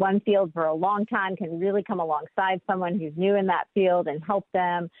in one field for a long time can really come alongside someone who's new in that field and help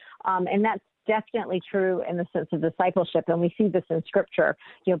them. And that's definitely true in the sense of discipleship. And we see this in Scripture.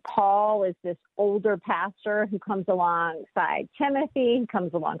 Paul is this older pastor who comes alongside Timothy, who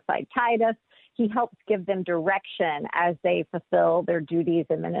comes alongside Titus. He helps give them direction as they fulfill their duties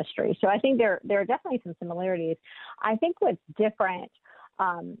in ministry. So I think there are definitely some similarities. I think what's different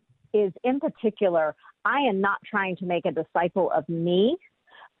is, in particular, I am not trying to make a disciple of me.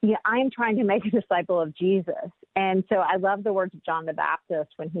 I am trying to make a disciple of Jesus. And so I love the words of John the Baptist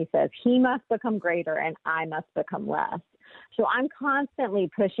when he says, he must become greater and I must become less. So I'm constantly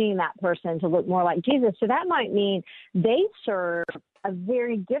pushing that person to look more like Jesus. So that might mean they serve a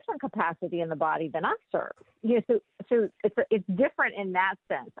very different capacity in the body than I serve. So it's different in that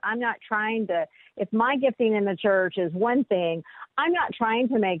sense. I'm not trying to, if my gifting in the church is one thing, I'm not trying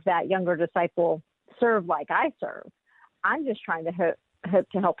to make that younger disciple serve like I serve. I'm just trying to hope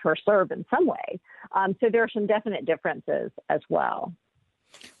to help her serve in some way. So there are some definite differences as well.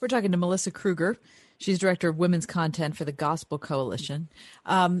 We're talking to Melissa Kruger. She's director of women's content for the Gospel Coalition.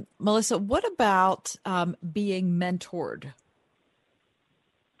 Melissa, what about being mentored?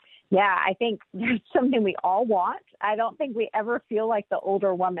 Yeah, I think that's something we all want. I don't think we ever feel like the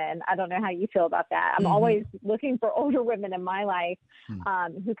older woman. I don't know how you feel about that. I'm always looking for older women in my life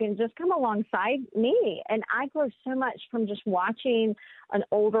who can just come alongside me. And I grow so much from just watching an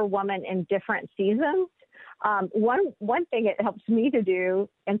older woman in different seasons. One thing it helps me to do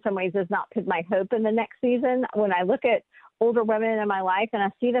in some ways is not put my hope in the next season. When I look at older women in my life and I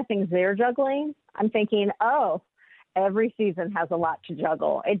see the things they're juggling, I'm thinking, oh, every season has a lot to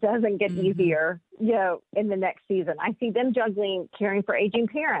juggle. It doesn't get easier, in the next season. I see them juggling caring for aging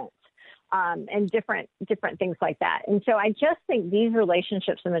parents and different things like that. And so I just think these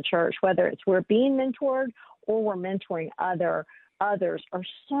relationships in the church, whether it's we're being mentored or we're mentoring others, are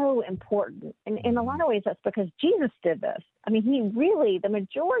so important. And in a lot of ways, that's because Jesus did this. I mean, the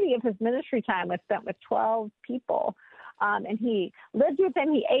majority of his ministry time was spent with 12 people. And he lived with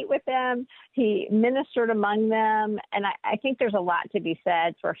them, he ate with them, he ministered among them. And I think there's a lot to be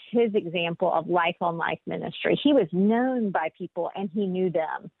said for his example of life-on-life ministry. He was known by people and he knew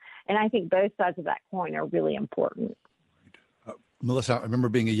them. And I think both sides of that coin are really important. Melissa, I remember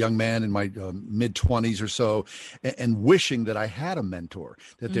being a young man in my mid-20s or so and wishing that I had a mentor,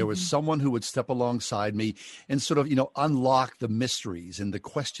 that there was someone who would step alongside me and sort of, unlock the mysteries and the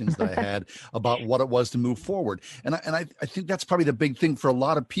questions that I had about what it was to move forward. And I think that's probably the big thing for a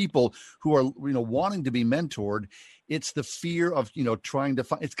lot of people who are, wanting to be mentored. It's the fear of, trying to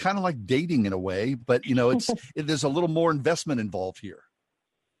find, it's kind of like dating in a way, but, there's a little more investment involved here.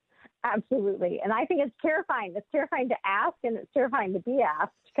 Absolutely. And I think it's terrifying. It's terrifying to ask and it's terrifying to be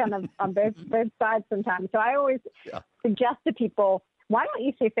asked kind of on both sides sometimes. So I always suggest to people, why don't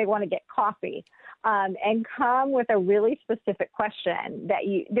you see if they want to get coffee and come with a really specific question that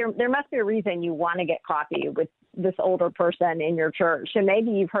there must be a reason you want to get coffee with this older person in your church. And maybe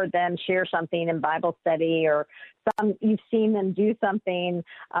you've heard them share something in Bible study or you've seen them do something.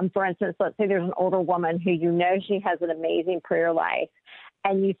 For instance, let's say there's an older woman who she has an amazing prayer life.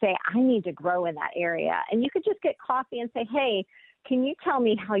 And you say, I need to grow in that area. And you could just get coffee and say, hey, can you tell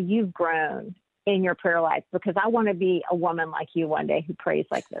me how you've grown in your prayer life? Because I want to be a woman like you one day who prays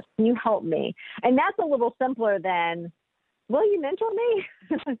like this. Can you help me? And that's a little simpler than, will you mentor me?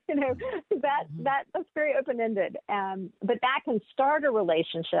 That's very open-ended. But that can start a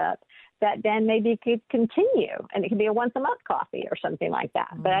relationship that then maybe could continue. And it could be a once-a-month coffee or something like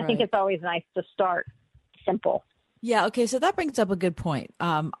that. But I think it's always nice to start simple. Yeah. Okay. So that brings up a good point.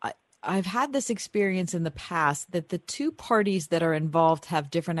 I've had this experience in the past that the two parties that are involved have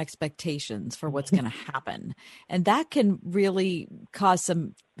different expectations for what's going to happen. And that can really cause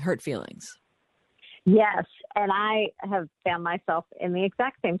some hurt feelings. Yes. And I have found myself in the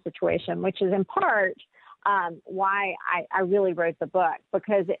exact same situation, which is in part why I really wrote the book,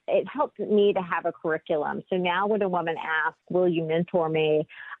 because it helped me to have a curriculum. So now when a woman asks, will you mentor me?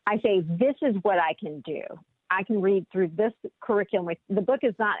 I say, this is what I can do. I can read through this curriculum. The book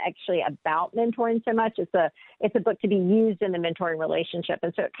is not actually about mentoring so much. It's a book to be used in the mentoring relationship.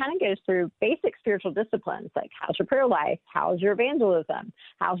 And so it kind of goes through basic spiritual disciplines, like how's your prayer life? How's your evangelism?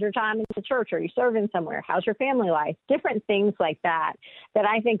 How's your time in the church? Are you serving somewhere? How's your family life? Different things like that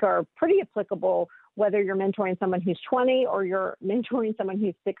I think are pretty applicable whether you're mentoring someone who's 20 or you're mentoring someone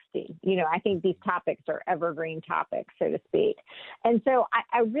who's 60. I think these topics are evergreen topics, so to speak. And so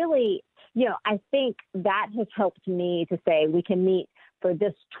I really, I think that has helped me to say we can meet for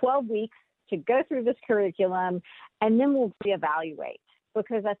this 12 weeks to go through this curriculum, and then we'll reevaluate.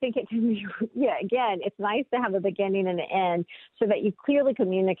 Because I think it can be, again, it's nice to have a beginning and an end so that you clearly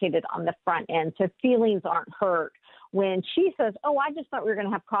communicated on the front end so feelings aren't hurt when she says, oh, I just thought we were going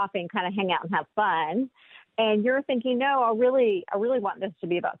to have coffee and kind of hang out and have fun. And you're thinking, no, I really want this to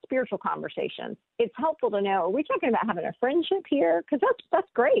be about spiritual conversations. It's helpful to know, are we talking about having a friendship here? Because that's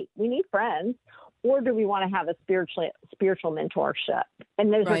great. We need friends. Or do we want to have a spiritual mentorship?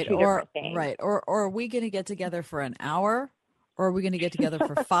 And those are two different things. Right. Or are we going to get together for an hour? Or are we going to get together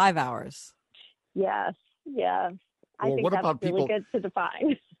for 5 hours? Yes. I think that's really good to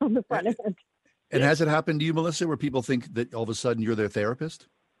define on the front end. And has it happened to you, Melissa, where people think that all of a sudden you're their therapist?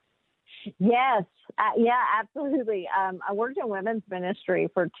 Yes. Absolutely. I worked in women's ministry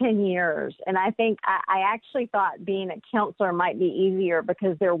for 10 years, and I think I actually thought being a counselor might be easier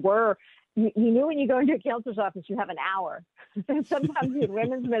because you knew when you go into a counselor's office, you have an hour. Sometimes in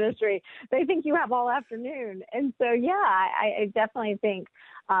women's ministry, they think you have all afternoon. And so, I definitely think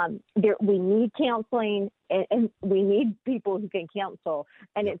we need counseling and we need people who can counsel.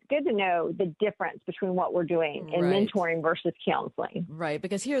 And it's good to know the difference between what we're doing in mentoring versus counseling. Right.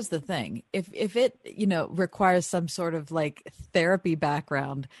 Because here's the thing. If it requires some sort of like therapy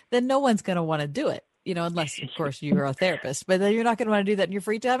background, then no one's going to want to do it, unless, of course, you're a therapist. But then you're not going to want to do that in your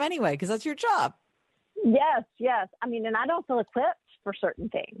free time anyway, because that's your job. Yes. I mean, and I don't feel equipped for certain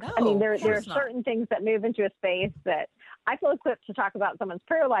things. No, I mean, there are not. certain things that move into a space that I feel equipped to talk about someone's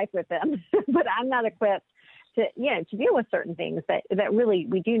prayer life with them, but I'm not equipped to deal with certain things that really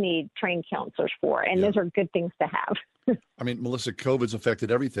we do need trained counselors for. And those are good things to have. I mean, Melissa, COVID's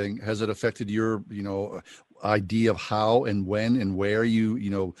affected everything. Has it affected your, idea of how and when and where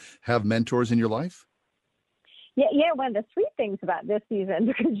you have mentors in your life? Yeah. One of the sweet things about this season,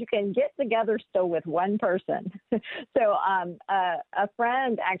 because you can get together still with one person. So a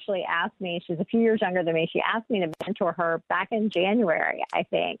friend actually asked me, she's a few years younger than me, she asked me to mentor her back in January, I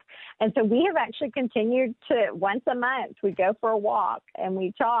think. And so we have actually continued to, once a month, we go for a walk and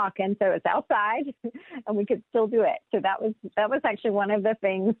we talk. And so it's outside and we could still do it. So that was actually one of the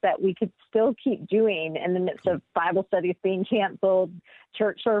things that we could still keep doing in the midst of Bible studies being canceled,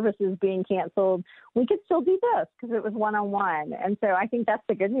 church services being canceled. We could still do this because it was one-on-one. And so I think that's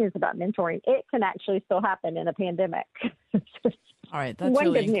the good news about mentoring. It can actually still happen in a pandemic. All right. That's one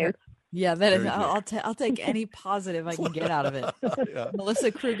really good news. Yeah, that is. I'll take any positive I can get out of it. Yeah.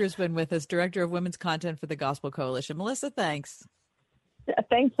 Melissa Kruger's been with us, Director of Women's Content for the Gospel Coalition. Melissa, thanks.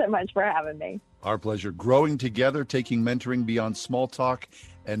 Thanks so much for having me. Our pleasure. Growing together, taking mentoring beyond small talk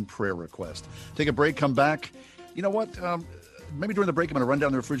and prayer request. Take a break, come back. You know what? Maybe during the break, I'm going to run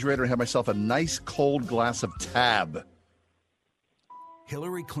down the refrigerator and have myself a nice cold glass of Tab.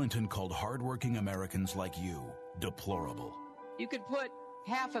 Hillary Clinton called hardworking Americans like you deplorable. You could put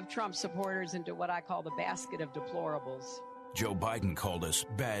half of Trump supporters into what I call the basket of deplorables. Joe Biden called us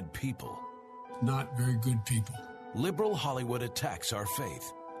bad people. Not very good people. Liberal Hollywood attacks our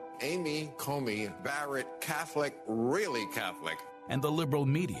faith. Amy Comey Barrett, Catholic, really Catholic. And the liberal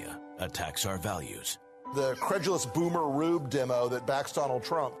media attacks our values. The credulous boomer Rube demo that backs Donald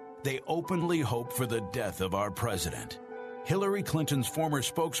Trump. They openly hope for the death of our president. Hillary Clinton's former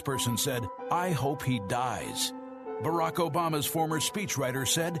spokesperson said, "I hope he dies." Barack Obama's former speechwriter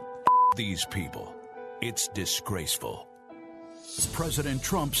said, "These people. It's disgraceful." President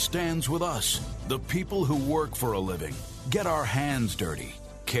Trump stands with us, the people who work for a living, get our hands dirty,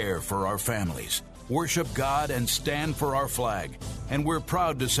 care for our families, worship God, and stand for our flag. And we're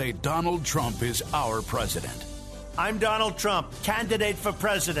proud to say Donald Trump is our president. I'm Donald Trump, candidate for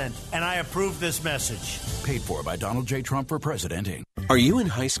president, and I approve this message. Paid for by Donald J. Trump for President, Inc. Are you in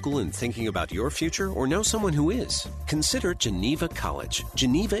high school and thinking about your future or know someone who is? Consider Geneva College.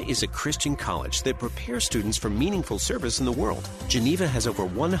 Geneva is a Christian college that prepares students for meaningful service in the world. Geneva has over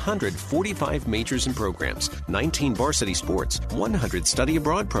 145 majors and programs, 19 varsity sports, 100 study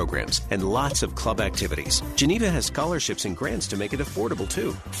abroad programs, and lots of club activities. Geneva has scholarships and grants to make it affordable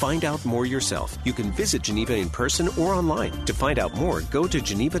too. Find out more yourself. You can visit Geneva in person or online. To find out more, go to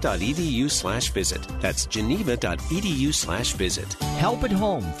geneva.edu/visit. That's geneva.edu/visit. Help at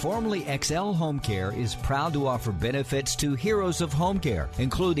Home, formerly XL Home Care, is proud to offer benefits to heroes of home care,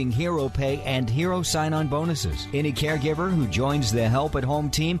 including Hero Pay and Hero Sign-On bonuses. Any caregiver who joins the Help at Home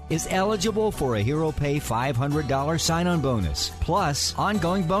team is eligible for a Hero Pay $500 sign-on bonus, plus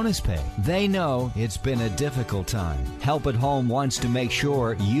ongoing bonus pay. They know it's been a difficult time. Help at Home wants to make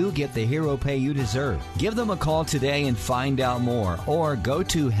sure you get the Hero Pay you deserve. Give them a call today and find out more, or go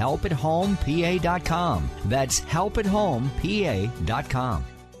to helpathomepA.com. That's helpathomepA.com.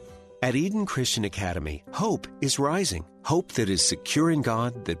 At Eden Christian Academy, hope is rising. Hope that is secure in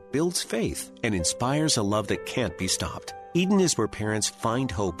God, that builds faith, and inspires a love that can't be stopped. Eden is where parents find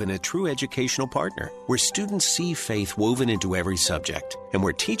hope in a true educational partner, where students see faith woven into every subject, and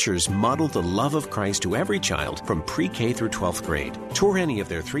where teachers model the love of Christ to every child from pre-K through 12th grade. Tour any of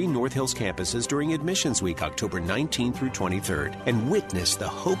their 3 North Hills campuses during Admissions Week, October 19th through 23rd, and witness the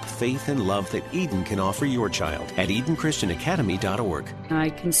hope, faith, and love that Eden can offer your child at EdenChristianAcademy.org.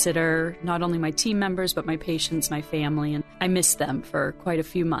 I consider not only my team members, but my patients, my family, and I miss them for quite a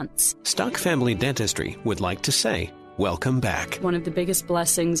few months. Stock Family Dentistry would like to say, welcome back. One of the biggest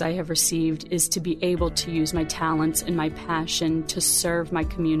blessings I have received is to be able to use my talents and my passion to serve my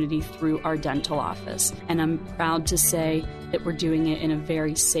community through our dental office. And I'm proud to say that we're doing it in a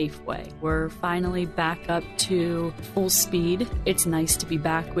very safe way. We're finally back up to full speed. It's nice to be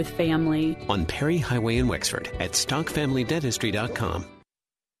back with family. On Perry Highway in Wexford at StockFamilyDentistry.com.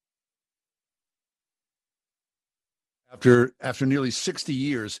 After nearly 60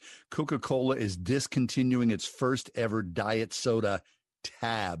 years, Coca-Cola is discontinuing its first ever diet soda,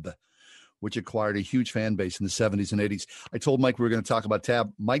 Tab, which acquired a huge fan base in the 70s and 80s. I told Mike we were going to talk about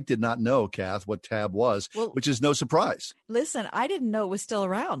Tab. Mike did not know, Kath, what Tab was, which is no surprise. Listen, I didn't know it was still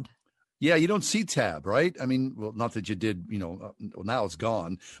around. Yeah, you don't see Tab, right? I mean, well, not that you did, now it's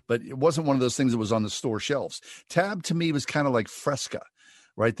gone, but it wasn't one of those things that was on the store shelves. Tab to me was kind of like Fresca,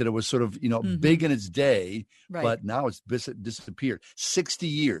 right? That it was sort of, big in its day, Right. but now it's disappeared. 60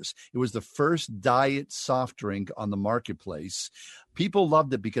 years. It was the first diet soft drink on the marketplace. People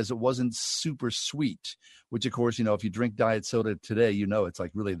loved it because it wasn't super sweet, which, of course, if you drink diet soda today, it's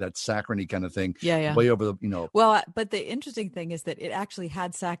like really that saccharine kind of thing. Yeah. Way over the, Well, but the interesting thing is that it actually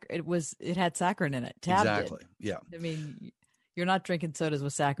had it had saccharin in it. Tab exactly. did. Yeah. I mean, you're not drinking sodas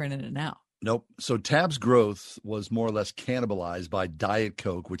with saccharin in it now. Nope. So Tab's growth was more or less cannibalized by Diet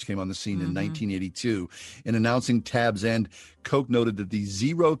Coke, which came on the scene in 1982. In announcing Tab's end, Coke noted that the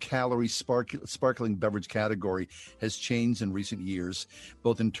zero-calorie sparkling beverage category has changed in recent years,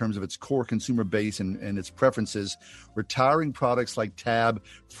 both in terms of its core consumer base and its preferences. Retiring products like Tab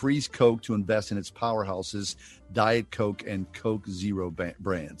frees Coke to invest in its powerhouses, Diet Coke and Coke Zero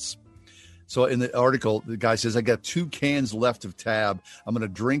brands. So in the article, the guy says, I got 2 cans left of Tab. I'm going to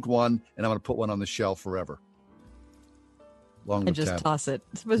drink one, and I'm going to put one on the shelf forever. And just Tab. toss it.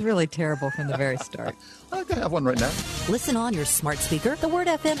 It was really terrible from the very start. I can have one right now. Listen on your smart speaker, the Word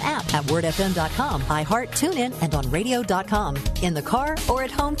FM app at wordfm.com, iHeart, TuneIn, and on radio.com. In the car or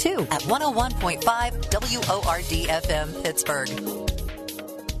at home, too, at 101.5 WORD FM, Pittsburgh.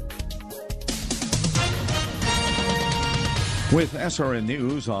 With SRN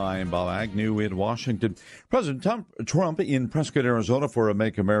News, I'm Bob Agnew in Washington. President Trump in Prescott, Arizona for a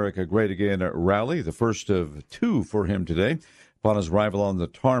Make America Great Again rally, the first of 2 for him today. Upon his arrival on the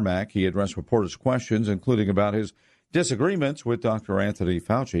tarmac, he addressed reporters' questions, including about his disagreements with Dr. Anthony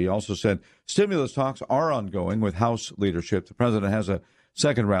Fauci. He also said stimulus talks are ongoing with House leadership. The president has a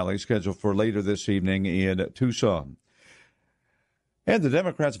second rally scheduled for later this evening in Tucson. And the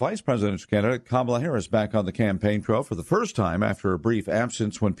Democrats' vice presidential candidate, Kamala Harris, back on the campaign trail for the first time after a brief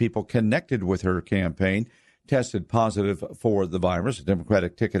absence when people connected with her campaign tested positive for the virus. The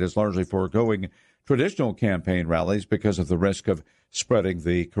Democratic ticket is largely foregoing traditional campaign rallies because of the risk of spreading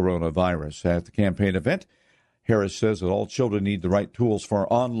the coronavirus. At the campaign event, Harris says that all children need the right tools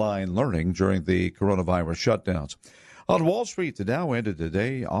for online learning during the coronavirus shutdowns. On Wall Street, the Dow ended the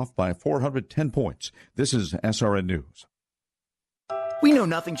day off by 410 points. This is SRN News. We know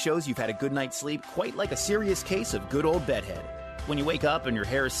nothing shows you've had a good night's sleep quite like a serious case of good old bedhead. When you wake up and your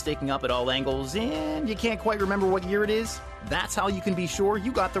hair is sticking up at all angles and you can't quite remember what year it is, that's how you can be sure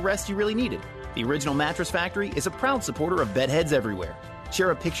you got the rest you really needed. The Original Mattress Factory is a proud supporter of bedheads everywhere. Share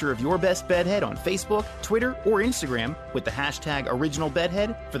a picture of your best bedhead on Facebook, Twitter, or Instagram with the hashtag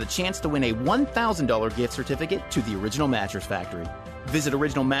OriginalBedhead for the chance to win a $1,000 gift certificate to the Original Mattress Factory. Visit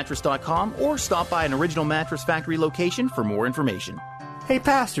OriginalMattress.com or stop by an Original Mattress Factory location for more information. Hey,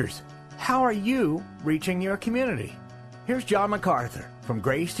 pastors, how are you reaching your community? Here's John MacArthur from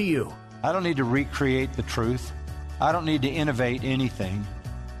Grace to You. I don't need to recreate the truth. I don't need to innovate anything.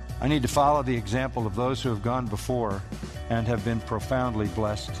 I need to follow the example of those who have gone before and have been profoundly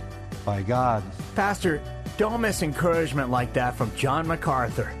blessed by God. Pastor, don't miss encouragement like that from John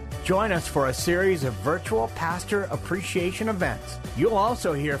MacArthur. Join us for a series of virtual pastor appreciation events. You'll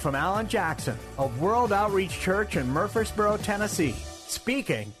also hear from Alan Jackson of World Outreach Church in Murfreesboro, Tennessee,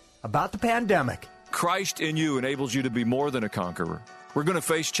 speaking about the pandemic. Christ in you enables you to be more than a conqueror. We're going to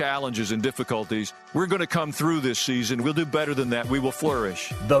face challenges and difficulties. We're going to come through this season. We'll do better than that. We will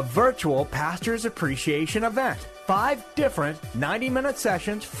flourish. The virtual Pastor's Appreciation Event. 5 different 90-minute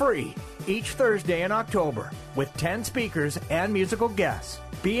sessions free each Thursday in October with 10 speakers and musical guests.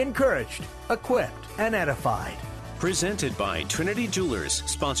 Be encouraged, equipped, and edified. Presented by Trinity Jewelers,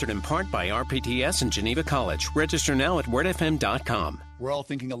 sponsored in part by RPTS and Geneva College. Register now at wordfm.com. We're all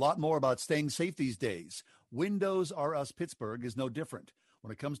thinking a lot more about staying safe these days. Windows R Us Pittsburgh is no different.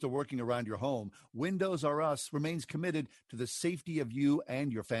 When it comes to working around your home, Windows R Us remains committed to the safety of you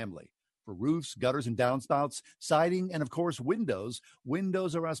and your family. For roofs, gutters, and downspouts, siding, and of course, windows,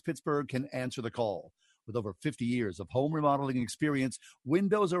 Windows R Us Pittsburgh can answer the call. With over 50 years of home remodeling experience,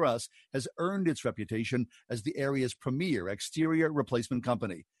 Windows R Us has earned its reputation as the area's premier exterior replacement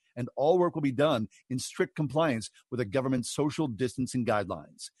company. And all work will be done in strict compliance with the government's social distancing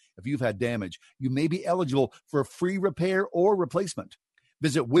guidelines. If you've had damage, you may be eligible for a free repair or replacement.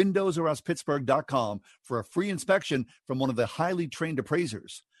 Visit WindowsRUsPittsburgh.com for a free inspection from one of the highly trained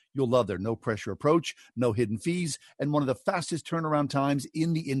appraisers. You'll love their no-pressure approach, no hidden fees, and one of the fastest turnaround times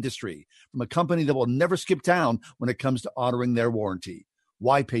in the industry from a company that will never skip town when it comes to honoring their warranty.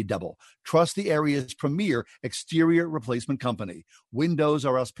 Why pay double? Trust the area's premier exterior replacement company.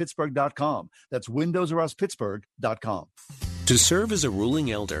 WindowsRUsPittsburgh.com. That's WindowsRUsPittsburgh.com. To serve as a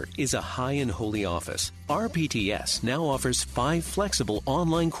ruling elder is a high and holy office. RPTS now offers 5 flexible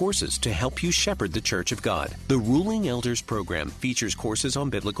online courses to help you shepherd the Church of God. The Ruling Elders program features courses on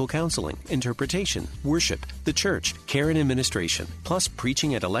biblical counseling, interpretation, worship, the church, care and administration, plus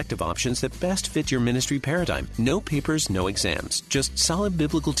preaching and elective options that best fit your ministry paradigm. No papers, no exams. Just solid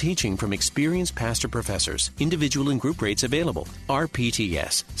biblical teaching from experienced pastor professors. Individual and group rates available.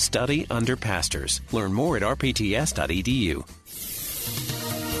 RPTS. Study under pastors. Learn more at rpts.edu.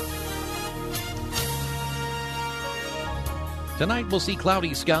 Tonight we'll see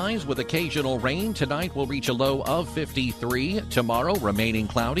cloudy skies with occasional rain. Tonight we'll reach a low of 53. Tomorrow remaining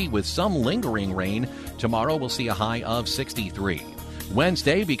cloudy with some lingering rain. Tomorrow we'll see a high of 63.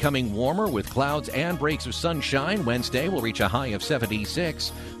 Wednesday becoming warmer with clouds and breaks of sunshine. Wednesday will reach a high of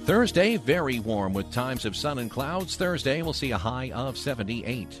 76. Thursday very warm with times of sun and clouds. Thursday we'll see a high of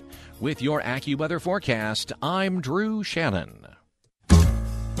 78. With your AccuWeather forecast, I'm Drew Shannon.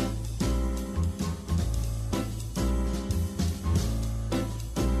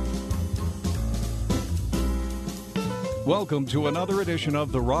 Welcome to another edition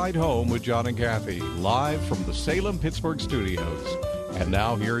of The Ride Home with John and Kathy, live from the Salem-Pittsburgh studios. And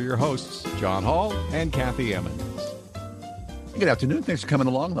now here are your hosts, John Hall and Kathy Emmons. Good afternoon. Thanks for coming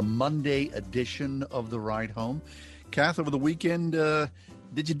along. The Monday edition of The Ride Home. Kath, over the weekend,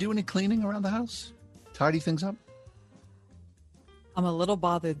 did you do any cleaning around the house? Tidy things up? I'm a little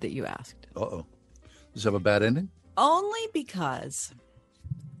bothered that you asked. Uh-oh. Does it have a bad ending? Only because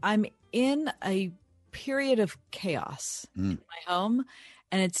I'm in a period of chaos in my home,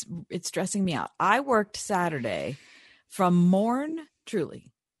 and it's stressing me out. I worked Saturday from morn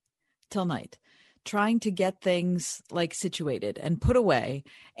truly till night, trying to get things like situated and put away.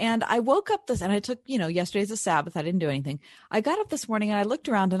 And I woke up and I took, yesterday's a Sabbath. I didn't do anything. I got up this morning and I looked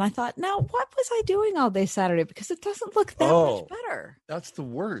around and I thought, now what was I doing all day Saturday? Because it doesn't look that much better. That's the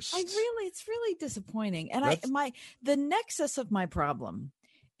worst. It's really disappointing. And the nexus of my problem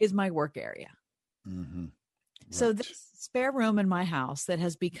is my work area. Mm-hmm. So this spare room in my house that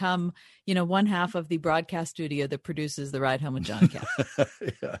has become, one half of the broadcast studio that produces The Ride Home with John and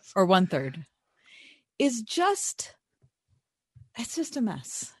Kathy, yes. Or 1/3, is just a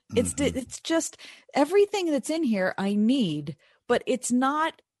mess. Mm-hmm. It's just everything that's in here I need, but it's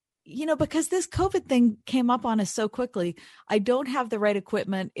not, because this COVID thing came up on us so quickly. I don't have the right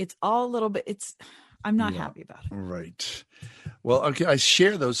equipment. It's all a little bit, I'm not happy about it. Right. Well, okay, I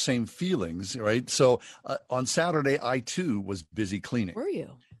share those same feelings, right? So on Saturday, I too was busy cleaning. Were you?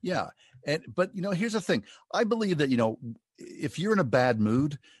 Yeah. But here's the thing. I believe that, if you're in a bad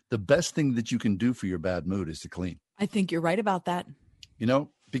mood, the best thing that you can do for your bad mood is to clean. I think you're right about that.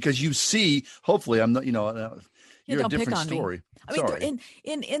 Because you see, hopefully I'm not, you're a different story. Me. I mean,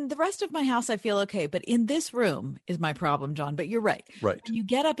 in the rest of my house, I feel okay. But in this room is my problem, John. But you're right. Right. When you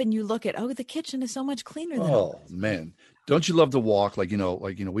get up and you look at, the kitchen is so much cleaner than man. Don't you love to walk?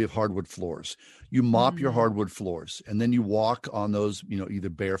 We have hardwood floors. You mop your hardwood floors and then you walk on those, either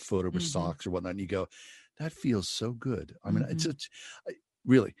barefoot or with socks or whatnot. And you go, that feels so good. I mean, it's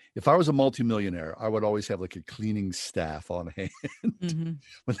really, if I was a multimillionaire, I would always have like a cleaning staff on hand. Mm-hmm.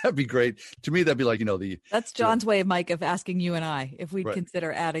 Wouldn't that be great? To me, that'd be like, that's John's way, Mike, of asking you and I if we'd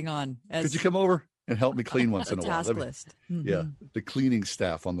consider adding on. Could you come over and help me clean once in a while? Task list. Mm-hmm. Yeah. The cleaning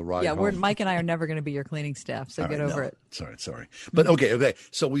staff on the ride home. Mike and I are never going to be your cleaning staff. So get over it. Sorry. But okay.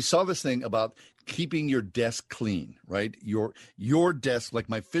 So we saw this thing about keeping your desk clean, right? Your desk, like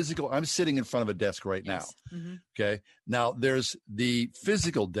I'm sitting in front of a desk right now. Mm-hmm. Okay. Now there's the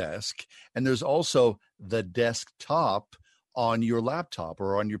physical desk and there's also the desktop on your laptop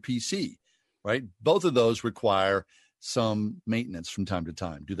or on your PC, right? Both of those require some maintenance from time to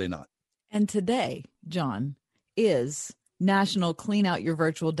time, do they not? And today, John, is National Clean Out Your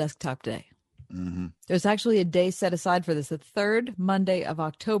Virtual Desktop Day. Mm-hmm. There's actually a day set aside for this, the third Monday of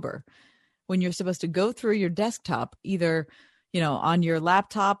October, when you're supposed to go through your desktop, either, on your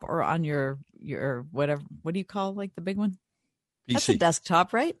laptop or on your whatever. What do you call the big one? PC. That's a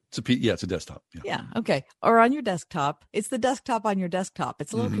desktop, right? It's a desktop. Yeah. Okay. Or on your desktop. It's the desktop on your desktop.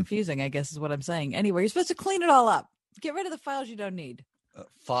 It's a little confusing, I guess, is what I'm saying. Anyway, you're supposed to clean it all up. Get rid of the files you don't need.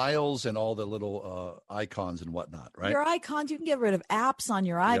 Files and all the little icons and whatnot, right? Your icons, you can get rid of apps on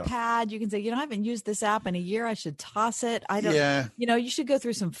your iPad. You can say, I haven't used this app in a year. I should toss it. You should go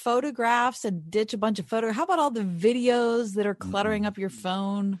through some photographs and ditch a bunch of photos. How about all the videos that are cluttering up your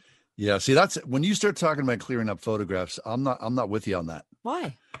phone? Yeah. See, that's when you start talking about clearing up photographs. I'm not with you on that.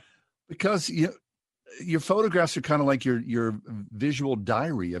 Why? Because your photographs are kind of like your visual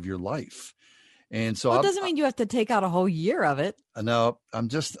diary of your life. And so it doesn't mean you have to take out a whole year of it. No,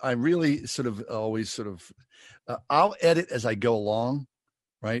 I really sort of always I'll edit as I go along,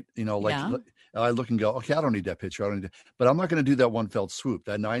 right? and I look and go, okay, I don't need that picture. I don't need that. But I'm not going to do that one fell swoop.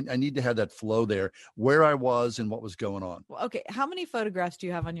 I need to have that flow there, where I was and what was going on. Well, okay, how many photographs do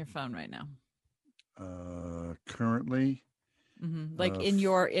you have on your phone right now? Currently, in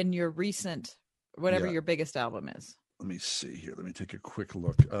your recent, whatever your biggest album is. Let me see here. Let me take a quick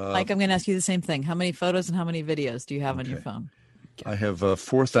look. Mike, I'm going to ask you the same thing. How many photos and how many videos do you have on your phone? Okay. I have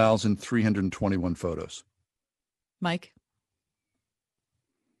 4,321 photos. Mike?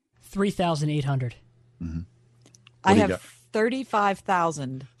 3,800. I have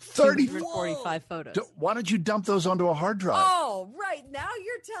 35,245 photos. Why don't you dump those onto a hard drive? Oh, right. Now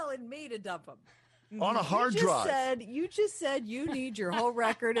you're telling me to dump them. On a hard drive. You just said you need your whole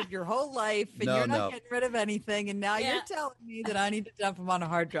record of your whole life, and you're not getting rid of anything, and now you're telling me that I need to dump them on a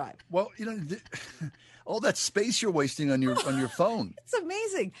hard drive. Well, all that space you're wasting on your phone. It's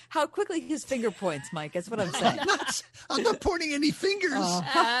amazing how quickly his finger points, Mike. That's what I'm saying. I'm not pointing any fingers.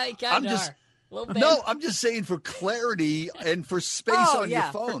 I'm just saying for clarity and for space on your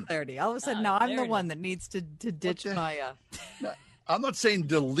phone. For clarity. All of a sudden, now I'm the one that needs to ditch my. I'm not saying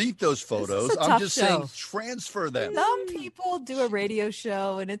delete those photos. I'm just saying transfer them. Some people do a radio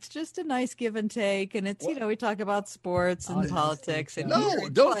show, and it's just a nice give and take, and it's we talk about sports and politics. And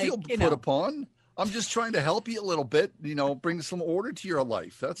don't feel put upon. I'm just trying to help you a little bit. Bring some order to your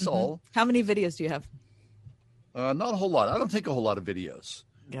life. That's all. How many videos do you have? Not a whole lot. I don't take a whole lot of videos.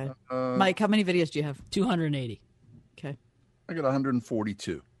 Okay. Mike, how many videos do you have? 280. Okay. I got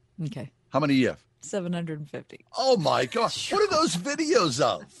 142. Okay. How many do you have? 750. Oh my gosh! What are those videos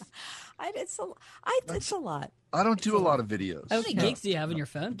of? It's a lot. I don't do a lot of videos. How many gigs do you have in your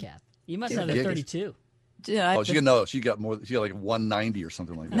phone, Cap? You must have 32. Yeah. She got more. She got like 190 or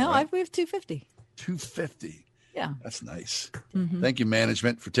something like that. No, right? we have 250. 250. Yeah. That's nice. Thank you,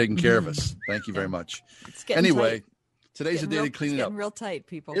 management, for taking care of us. Thank you very much. Tight. Today's the day to clean it up. It's getting real tight,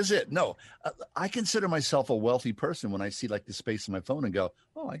 people. Is it? No. I consider myself a wealthy person when I see like the space in my phone and go,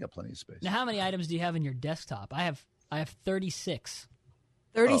 oh, I got plenty of space. Now, how many items do you have in your desktop? I have 36.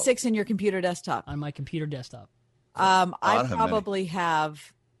 36 in your computer desktop. On my computer desktop. I probably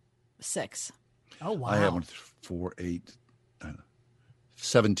have 6. Oh, wow. I have 4, 8,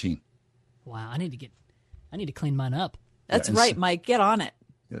 17. Wow. I need to clean mine up. That's right, Mike. Get on it.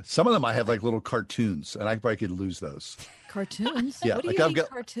 Yeah. Some of them I have like little cartoons, and I probably could lose those. Cartoons? Yeah, what do you mean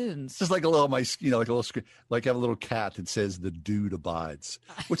cartoons? Just like a little like a little screen, like I have a little cat that says "The Dude Abides,"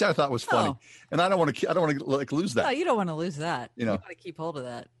 which I thought was funny, and I don't want to like lose that. No, you don't want to lose that. You want to keep hold of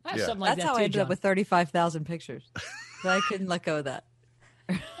that. I have something like That's that how too, I ended John. up with 35,000 pictures. So I couldn't let go of that.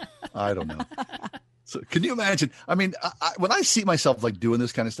 I don't know. So can you imagine? I mean, when I see myself like doing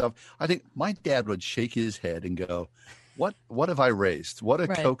this kind of stuff, I think my dad would shake his head and go, What have I raised? What a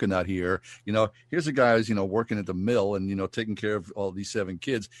coconut here. Here's a guy who's, working at the mill and, taking care of all these 7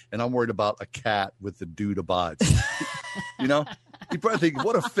 kids. And I'm worried about a cat with the dude abides. You probably think,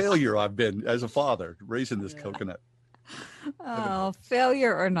 what a failure I've been as a father raising this coconut. Oh,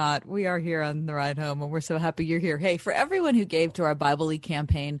 failure or not, we are here on the ride home, and we're so happy you're here. Hey, for everyone who gave to our Bible League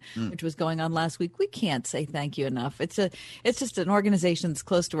campaign, which was going on last week, we can't say thank you enough. It's just an organization that's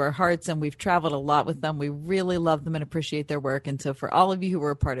close to our hearts, and we've traveled a lot with them. We really love them and appreciate their work. And so for all of you who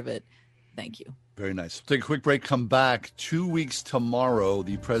were a part of it, thank you. Very nice. Take a quick break, come back. 2 weeks tomorrow,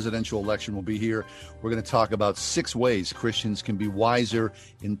 the presidential election will be here. We're going to talk about 6 ways Christians can be wiser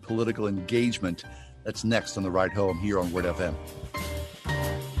in political engagement. That's next on the ride home here on Word FM.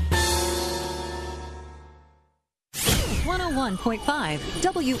 101.5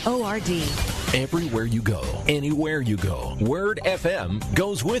 WORD. Everywhere you go, anywhere you go, Word FM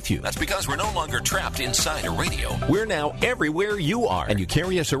goes with you. That's because we're no longer trapped inside a radio. We're now everywhere you are, and you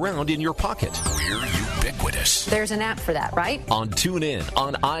carry us around in your pocket. We're ubiquitous. There's an app for that, right? On TuneIn,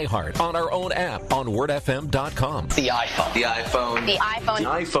 on iHeart, on our own app, on WordFM.com. The iPhone. The iPhone. The iPhone. The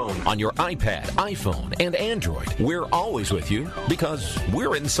iPhone. On your iPad, iPhone, and Android. We're always with you because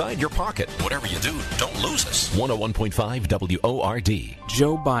we're inside your pocket. Whatever you do, don't lose us. 101.5 WORD.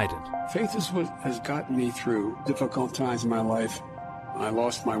 Joe Biden. Faith is what has gotten me through difficult times in my life. I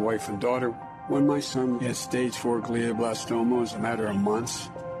lost my wife and daughter when my son had stage 4 glioblastoma. It was a matter of months.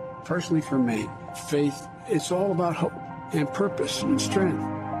 Personally for me, faith, it's all about hope and purpose and strength.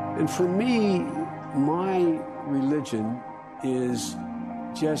 And for me, my religion is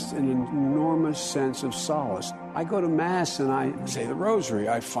just an enormous sense of solace. I go to Mass and I say the Rosary.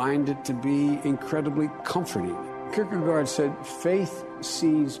 I find it to be incredibly comforting. Kierkegaard said, faith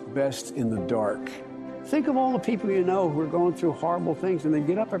sees best in the dark. Think of all the people you know who are going through horrible things, and they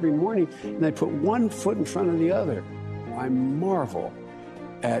get up every morning and they put one foot in front of the other. I marvel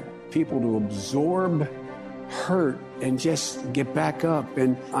at people who absorb hurt and just get back up.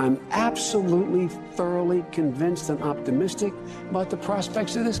 And I'm absolutely, thoroughly convinced and optimistic about the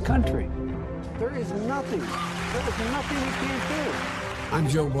prospects of this country. There is nothing we can't do. I'm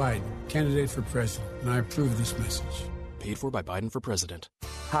Joe Biden, candidate for president, and I approve this message. Paid for by Biden for president.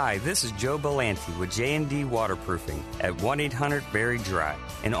 Hi, this is Joe Belanti with J&D Waterproofing at 1-800-VERY-DRY.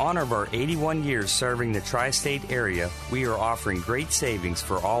 In honor of our 81 years serving the tri-state area, we are offering great savings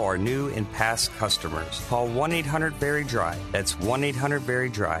for all our new and past customers. Call 1-800-VERY-DRY. That's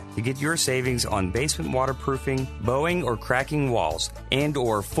 1-800-VERY-DRY to get your savings on basement waterproofing, bowing or cracking walls, and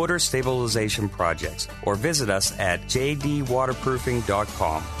or footer stabilization projects. Or visit us at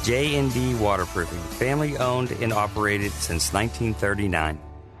jdwaterproofing.com. J&D Waterproofing, family owned and operated since 1939.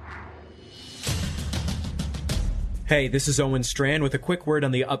 Hey, this is Owen Strand with a quick word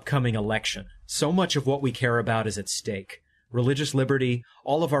on the upcoming election. So much of what we care about is at stake. Religious liberty,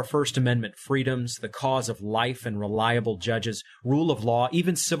 all of our First Amendment freedoms, the cause of life and reliable judges, rule of law,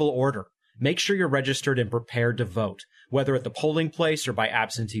 even civil order. Make sure you're registered and prepared to vote, whether at the polling place or by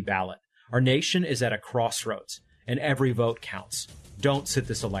absentee ballot. Our nation is at a crossroads, and every vote counts. Don't sit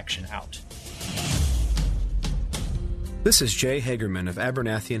this election out. This is Jay Hagerman of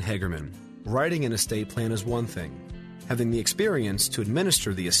Abernathy & Hagerman. Writing an estate plan is one thing. Having the experience to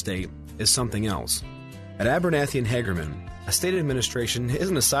administer the estate is something else. At Abernathy & Hagerman, estate administration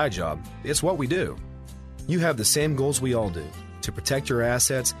isn't a side job, it's what we do. You have the same goals we all do, to protect your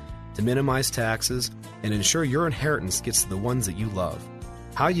assets, to minimize taxes, and ensure your inheritance gets to the ones that you love.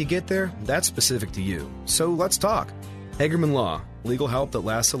 How you get there, that's specific to you. So let's talk. Hagerman Law, legal help that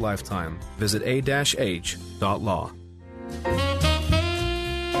lasts a lifetime. Visit a-h.law.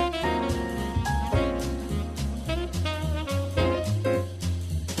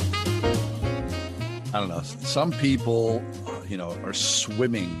 I don't know. Some people, are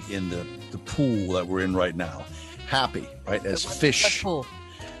swimming in the pool that we're in right now. Happy, right? As fish.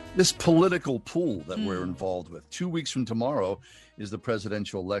 This political pool that we're involved with. 2 weeks from tomorrow is the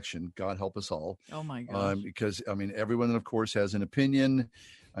presidential election. God help us all. Oh, my gosh. Because, everyone, of course, has an opinion.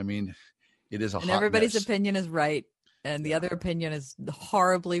 It is a hot mess. And everybody's opinion is right. And the other opinion is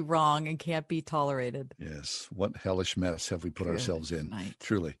horribly wrong and can't be tolerated. Yes. What hellish mess have we put ourselves in?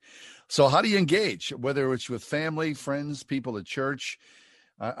 Truly. So how do you engage, whether it's with family, friends, people at church?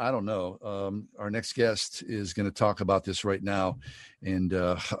 I don't know. Our next guest is going to talk about this right now and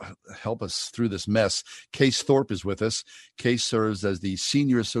help us through this mess. Case Thorpe is with us. Case serves as the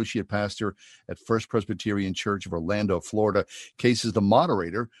senior associate pastor at First Presbyterian Church of Orlando, Florida. Case is the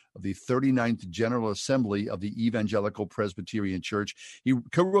moderator of the 39th General Assembly of the Evangelical Presbyterian Church. He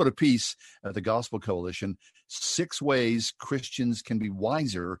co-wrote a piece at the Gospel Coalition, 6 Ways Christians Can Be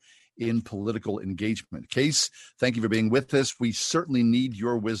Wiser in Political Engagement. Case, thank you for being with us. We certainly need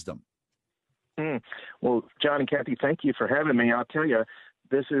your wisdom. Well, John and Kathy, thank you for having me. I'll tell you,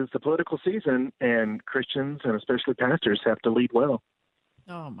 this is the political season, and Christians and especially pastors have to lead well.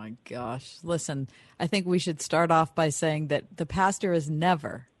 Oh, my gosh. Listen, I think we should start off by saying that the pastor is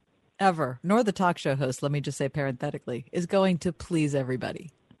never, ever, nor the talk show host, let me just say parenthetically, is going to please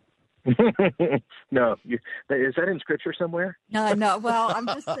everybody. No, is that in scripture somewhere? No. Well, I'm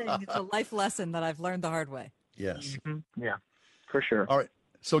just saying it's a life lesson that I've learned the hard way. Yes. Mm-hmm. Yeah, for sure. All right.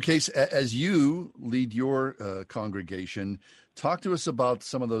 So, Case, as you lead your congregation, talk to us about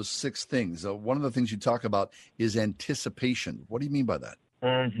some of those 6 things. One of the things you talk about is anticipation. What do you mean by that?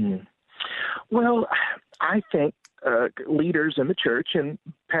 Mm-hmm. Well, I think leaders in the church and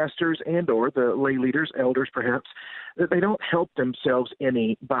pastors and or the lay leaders, elders perhaps, that they don't help themselves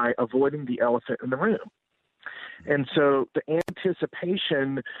any by avoiding the elephant in the room. And so the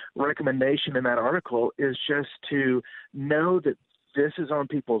anticipation recommendation in that article is just to know that this is on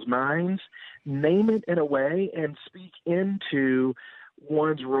people's minds, name it in a way, and speak into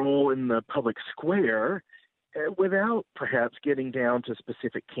one's role in the public square without perhaps getting down to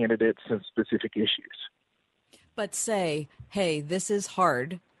specific candidates and specific issues. But say, hey, this is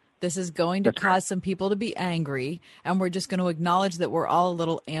hard. This is going to cause some people to be angry, and we're just going to acknowledge that we're all a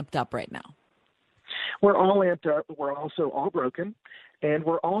little amped up right now. We're all amped up. We're also all broken, and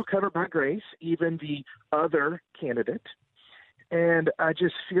we're all covered by grace, even the other candidate. And I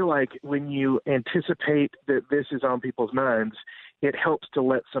just feel like when you anticipate that this is on people's minds, it helps to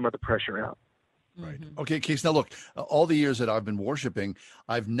let some of the pressure out. Right. Okay, Case. Now, look, all the years that I've been worshiping,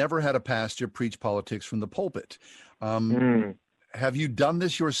 I've never had a pastor preach politics from the pulpit. Have you done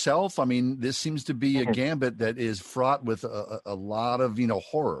this yourself? I mean, this seems to be a gambit that is fraught with a lot of,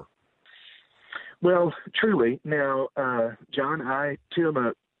 horror. Well, truly. Now, John, I too am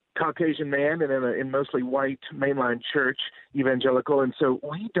a Caucasian man and in mostly white mainline church, evangelical, and so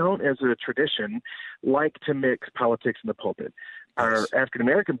we don't, as a tradition, like to mix politics in the pulpit. Our African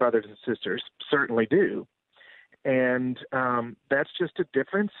American brothers and sisters certainly do, and that's just a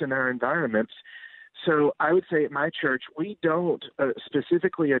difference in our environments. So I would say at my church, we don't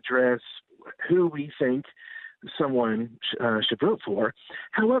specifically address who we think someone should vote for.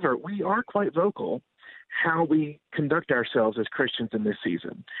 However, we are quite vocal how we conduct ourselves as Christians in this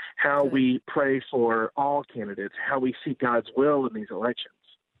season, how we pray for all candidates, how we seek God's will in these elections.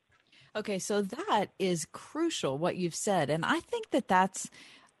 Okay, so that is crucial, what you've said. And I think that that's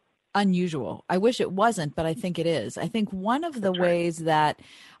unusual. I wish it wasn't, but I think it is. I think one of the ways that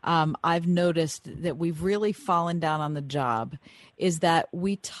I've noticed that we've really fallen down on the job is that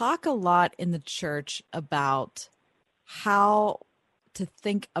we talk a lot in the church about how to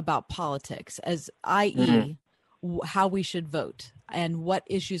think about politics, as i.e., how we should vote and what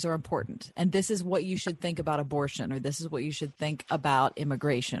issues are important. And this is what you should think about abortion, or this is what you should think about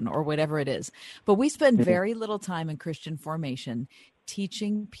immigration, or whatever it is. But we spend very little time in Christian formation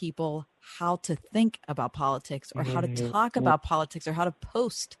teaching people how to think about politics, or how to talk about politics, or how to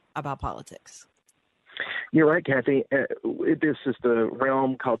post about politics. You're right, Kathy. This is the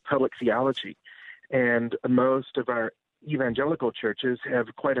realm called public theology. And most of our evangelical churches have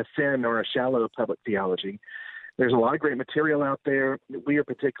quite a thin or a shallow public theology. There's a lot of great material out there. We are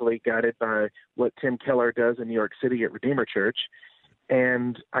particularly guided by what Tim Keller does in New York City at Redeemer Church.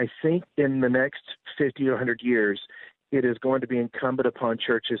 And I think in the next 50 or 100 years, it is going to be incumbent upon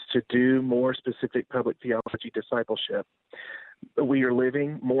churches to do more specific public theology discipleship. We are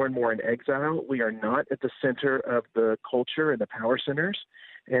living more and more in exile. We are not at the center of the culture and the power centers.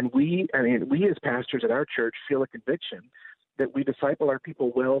 And we as pastors at our church feel a conviction that we disciple our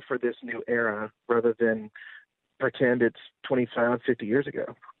people well for this new era rather than pretend it's 25, 50 years ago.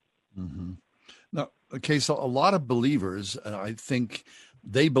 Mm-hmm. Now, okay, so a lot of believers, I think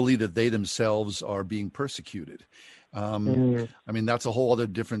they believe that they themselves are being persecuted. I mean, that's a whole other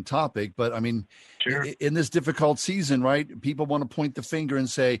different topic, but I mean, sure. In this difficult season, right, people want to point the finger and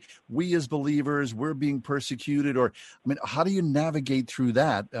say, we as believers, we're being persecuted, or, I mean, how do you navigate through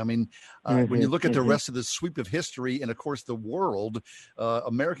that? I mean, when you look at the rest of the sweep of history and of course the world,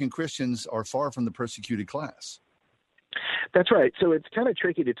 American Christians are far from the persecuted class. That's right. So it's kind of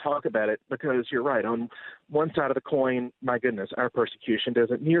tricky to talk about it because you're right. On one side of the coin, my goodness, our persecution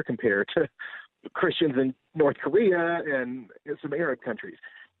doesn't near compare to Christians in North Korea and some Arab countries.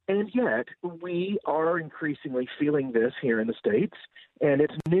 And yet we are increasingly feeling this here in the States, and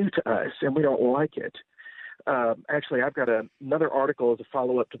it's new to us, and we don't like it. Actually, I've got another article as a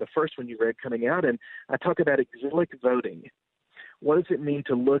follow-up to the first one you read coming out, and I talk about exilic voting. What does it mean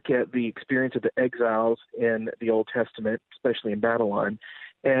to look at the experience of the exiles in the Old Testament, especially in Babylon,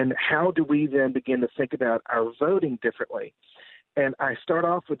 and how do we then begin to think about our voting differently? And I start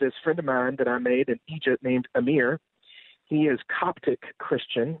off with this friend of mine that I made in Egypt named Amir. He is Coptic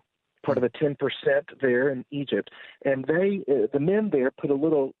Christian, part of the 10% there in Egypt. And the men there put a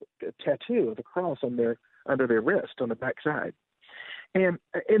little tattoo of the cross under their wrist on the backside. And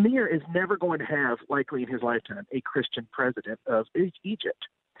Amir is never going to have, likely in his lifetime, a Christian president of Egypt.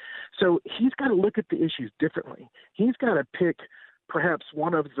 So he's got to look at the issues differently. He's got to pick perhaps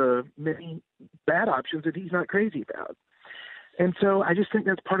one of the many bad options that he's not crazy about. And so I just think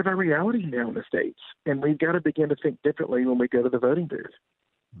that's part of our reality now in the States. And we've got to begin to think differently when we go to the voting booth.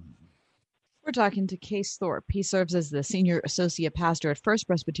 We're talking to Case Thorpe. He serves as the senior associate pastor at First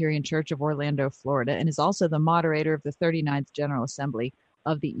Presbyterian Church of Orlando, Florida, and is also the moderator of the 39th General Assembly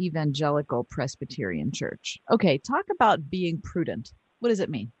of the Evangelical Presbyterian Church. Okay, talk about being prudent. What does it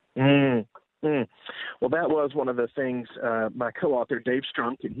mean? Well, that was one of the things my co-author, Dave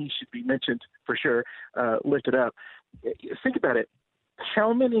Strunk, and he should be mentioned for sure, lifted up. Think about it.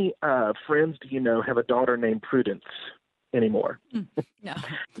 How many friends do you know have a daughter named Prudence anymore?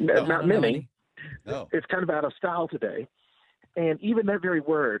 No. Not many. No. It's kind of out of style today. And even that very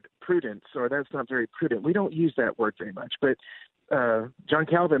word, prudence, or that's not very prudent, we don't use that word very much. But John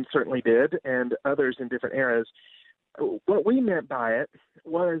Calvin certainly did, and others in different eras. What we meant by it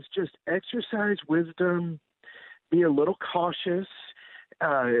was just exercise wisdom, be a little cautious.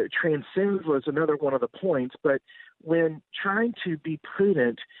 Transcend was another one of the points. But when trying to be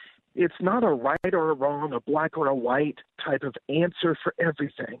prudent, it's not a right or a wrong, a black or a white type of answer for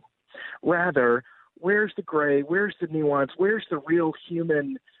everything. Rather, where's the gray? Where's the nuance? Where's the real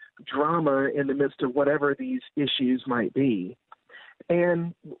human drama in the midst of whatever these issues might be?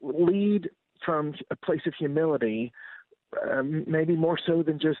 And lead from a place of humility, maybe more so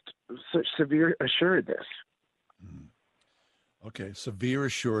than just such severe assuredness. Okay, severe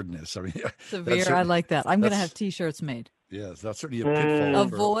assuredness. I mean, severe. I like that. I'm going to have T-shirts made. Yes, that's certainly a pitfall.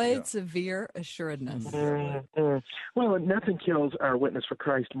 Avoid severe assuredness. Well, nothing kills our witness for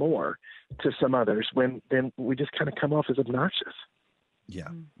Christ more to some others when then we just kind of come off as obnoxious. Yeah,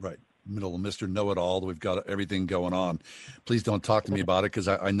 right. Middle of Mr. Know-It-All. We've got everything going on. Please don't talk to me about it because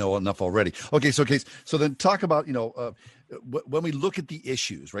I know enough already. Okay, so then talk about, when we look at the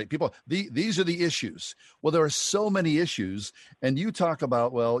issues, right? People, these are the issues. Well, there are so many issues, and you talk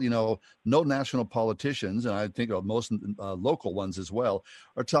about, no national politicians, and I think most local ones as well,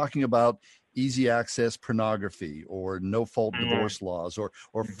 are talking about easy access pornography or no fault divorce laws or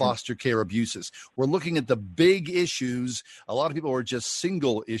foster care abuses. We're looking at the big issues. A lot of people are just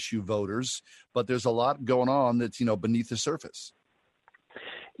single issue voters, but there's a lot going on that's, beneath the surface.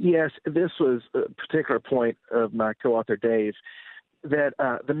 Yes, this was a particular point of my co-author Dave, that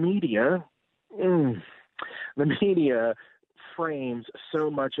the media frames so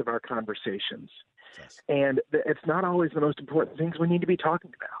much of our conversations. Yes. And it's not always the most important things we need to be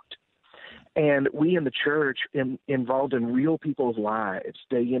talking about. And we in the church, involved in real people's lives,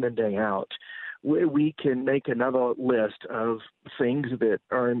 day in and day out, we can make another list of things that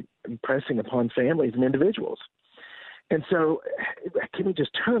are impressing upon families and individuals. And so can we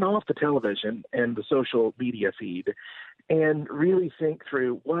just turn off the television and the social media feed and really think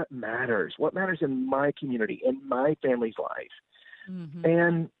through what matters in my community, in my family's life,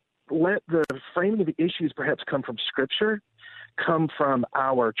 and let the framing of the issues perhaps come from Scripture, come from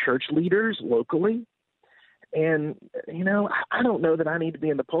our church leaders locally. And, I don't know that I need to be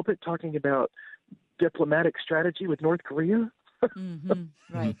in the pulpit talking about diplomatic strategy with North Korea.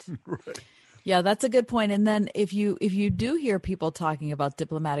 Right. Yeah, that's a good point. And then if you do hear people talking about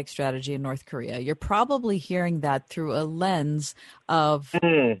diplomatic strategy in North Korea, you're probably hearing that through a lens of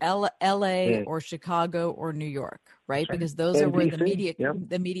LA or Chicago or New York, right? Because those are where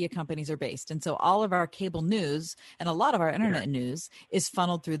the media companies are based. And so all of our cable news and a lot of our internet news is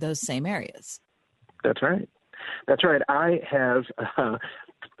funneled through those same areas. That's right. I have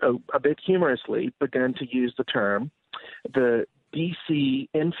a bit humorously begun to use the term the DC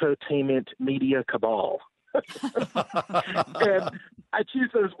infotainment media cabal. And I choose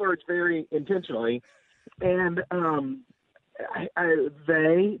those words very intentionally. And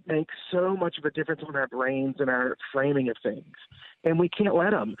they make so much of a difference on our brains and our framing of things. And we can't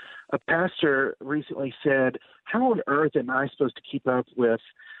let them. A pastor recently said, how on earth am I supposed to keep up with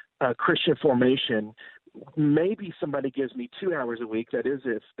Christian formation? Maybe somebody gives me 2 hours a week, that is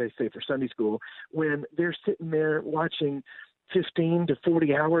if they say for Sunday school, when they're sitting there watching 15 to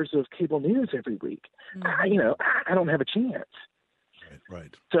 40 hours of cable news every week. I don't have a chance.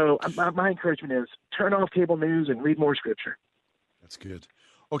 Right. So my encouragement is turn off cable news and read more Scripture. That's good.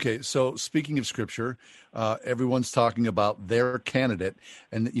 Okay, so speaking of Scripture, everyone's talking about their candidate,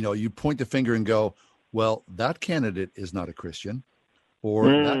 and you point the finger and go, well, that candidate is not a Christian. Or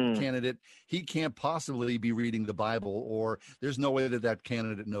that candidate, he can't possibly be reading the Bible, or there's no way that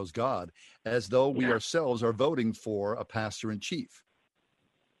candidate knows God, as though we ourselves are voting for a pastor in chief.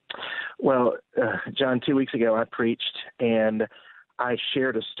 Well, John, 2 weeks ago I preached, and I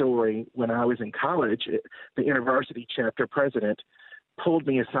shared a story when I was in college. The InterVarsity chapter president pulled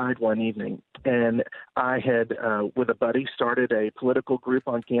me aside one evening, and I had, with a buddy, started a political group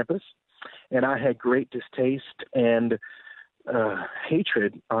on campus, and I had great distaste and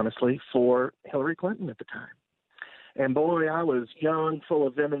hatred, honestly, for Hillary Clinton at the time. And boy, I was young, full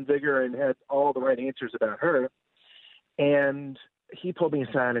of vim and vigor, and had all the right answers about her. And he pulled me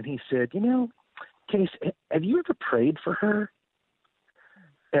aside and he said, Case, have you ever prayed for her?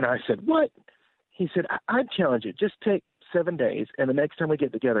 And I said, what? He said, I'd challenge you. Just take 7 days, and the next time we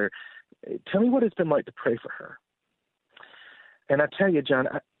get together, tell me what it's been like to pray for her. And I tell you, John,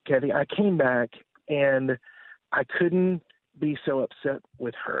 Kathy, I came back and I couldn't be so upset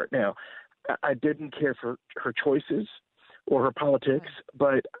with her. Now, I didn't care for her choices or her politics,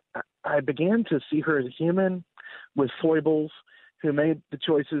 but I began to see her as a human with foibles who made the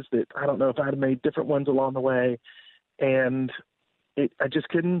choices that I don't know if I'd have made different ones along the way. And I just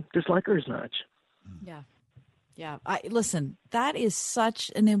couldn't dislike her as much. Yeah. Yeah. Listen, that is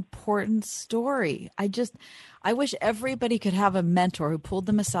such an important story. I wish everybody could have a mentor who pulled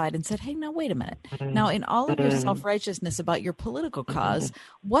them aside and said, hey, now, wait a minute. Now, in all of your self-righteousness about your political cause,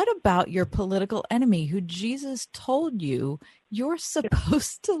 what about your political enemy who Jesus told you you're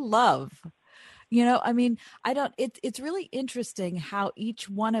supposed to love? You know, I mean, it's really interesting how each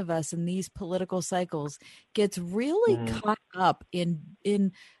one of us in these political cycles gets really caught up in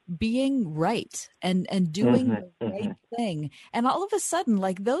being right and doing the right thing. And all of a sudden,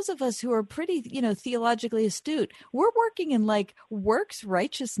 like those of us who are pretty, theologically astute, we're working in like works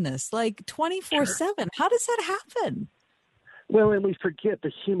righteousness, like 24/7. How does that happen? Well, and we forget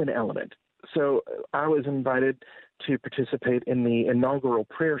the human element. So I was invited to participate in the inaugural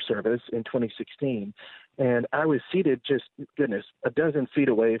prayer service in 2016. And I was seated just, a dozen feet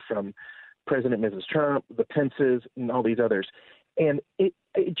away from President and Mrs. Trump, the Pences, and all these others. And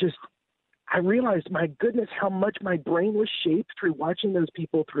I realized, my goodness, how much my brain was shaped through watching those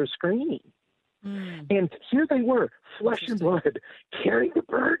people through a screen. And here they were, flesh and blood, carrying the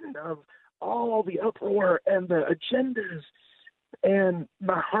burden of all the uproar and the agendas. And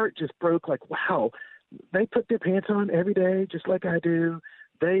my heart just broke like, wow, they put their pants on every day just like I do.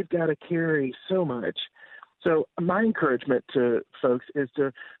 They've got to carry so much. So my encouragement to folks is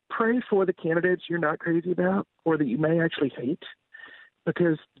to pray for the candidates you're not crazy about or that you may actually hate,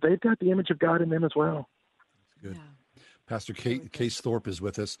 because they've got the image of God in them as well. Good. Yeah. Pastor Case Thorpe is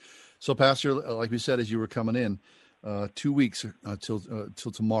with us. So, Pastor, like we said, as you were coming in, 2 weeks till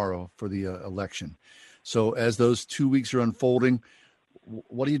tomorrow for the election. So as those 2 weeks are unfolding,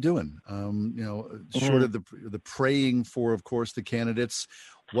 what are you doing? Short of the praying for, of course, the candidates,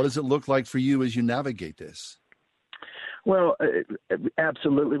 what does it look like for you as you navigate this? Well,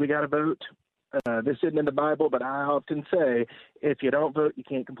 absolutely, we got to vote. This isn't in the Bible, but I often say, if you don't vote, you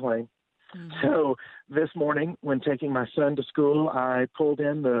can't complain. So this morning, when taking my son to school, I pulled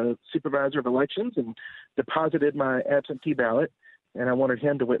in the supervisor of elections and deposited my absentee ballot, and I wanted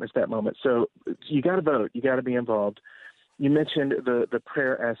him to witness that moment. So you got to vote. You got to be involved. You mentioned the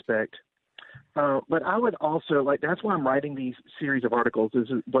prayer aspect. But I would also, that's why I'm writing these series of articles. This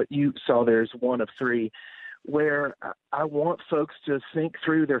is what you saw there is one of three, where I want folks to think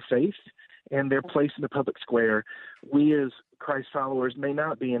through their faith and their place in the public square. We as Christ followers may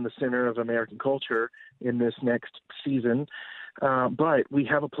not be in the center of American culture in this next season, but we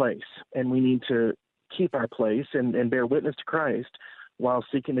have a place, and we need to keep our place and bear witness to Christ while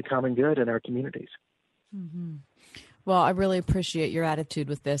seeking the common good in our communities. Mm-hmm. Well, I really appreciate your attitude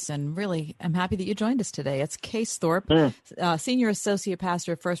with this, and really I'm happy that you joined us today. It's Case Thorpe, Senior Associate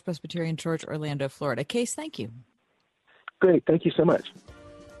Pastor of First Presbyterian Church, Orlando, Florida. Case, thank you. Great. Thank you so much.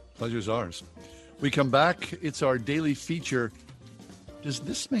 Pleasure's ours. We come back. It's our daily feature. Does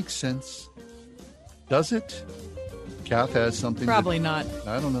this make sense? Does it? Kath has something. Probably not.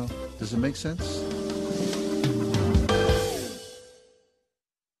 I don't know. Does it make sense?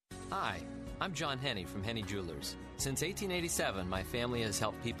 Hi, I'm John Henney from Henney Jewelers. Since 1887, my family has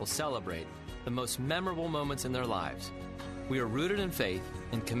helped people celebrate the most memorable moments in their lives. We are rooted in faith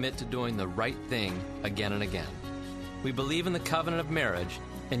and commit to doing the right thing again and again. We believe in the covenant of marriage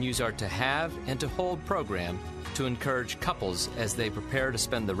and use our To Have and To Hold program to encourage couples as they prepare to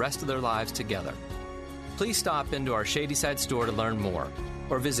spend the rest of their lives together. Please stop into our Shadyside store to learn more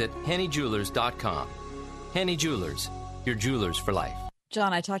or visit HenneyJewelers.com. Henney Jewelers, your jewelers for life.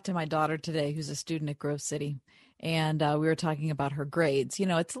 John, I talked to my daughter today, who's a student at Grove City, and we were talking about her grades. You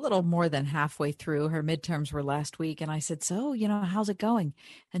know, it's a little more than halfway through. Her midterms were last week, and I said, so, how's it going?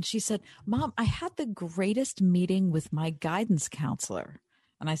 And she said, Mom, I had the greatest meeting with my guidance counselor.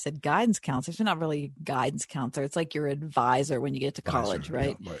 And I said, guidance counselor? She's not really a guidance counselor. It's like your advisor when you get to college,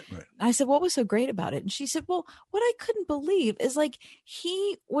 right? Yeah, right. I said, what was so great about it? And she said, well, what I couldn't believe is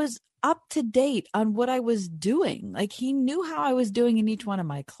he was up to date on what I was doing. He knew how I was doing in each one of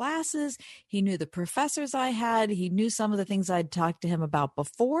my classes. He knew the professors I had. He knew some of the things I'd talked to him about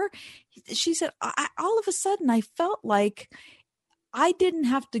before. She said, all of a sudden I felt like I didn't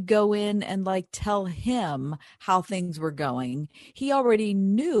have to go in and tell him how things were going. He already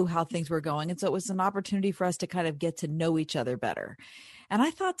knew how things were going. And so it was an opportunity for us to kind of get to know each other better. And I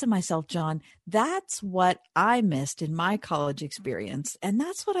thought to myself, John, that's what I missed in my college experience. And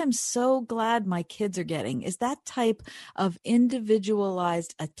that's what I'm so glad my kids are getting, is that type of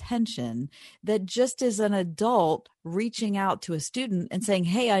individualized attention that just as an adult reaching out to a student and saying,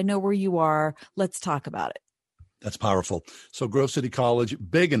 hey, I know where you are. Let's talk about it. That's powerful. So Grove City College,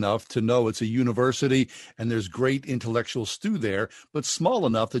 big enough to know it's a university and there's great intellectual stew there, but small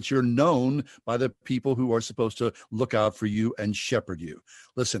enough that you're known by the people who are supposed to look out for you and shepherd you.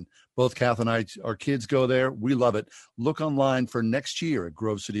 Listen, both Kath and I, our kids go there. We love it. Look online for next year at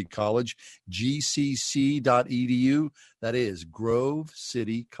Grove City College, gcc.edu. That is Grove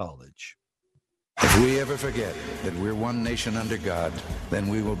City College. If we ever forget that we're one nation under God, then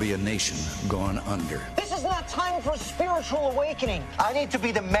we will be a nation gone under. This is not time time for spiritual awakening. I need to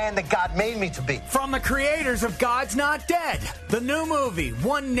be the man that God made me to be. From the creators of God's Not Dead, the new movie,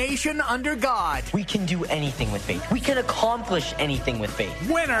 One Nation Under God. We can do anything with faith. We can accomplish anything with faith.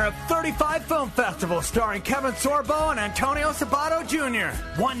 Winner of 35 Film Festivals, starring Kevin Sorbo and Antonio Sabato Jr.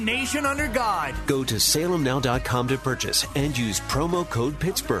 One Nation Under God. Go to salemnow.com to purchase and use promo code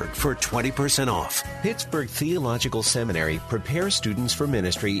Pittsburgh for 20% off. Pittsburgh Theological Seminary prepares students for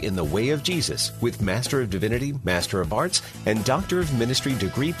ministry in the way of Jesus with Master of Divinity, Master of Arts, and Doctor of Ministry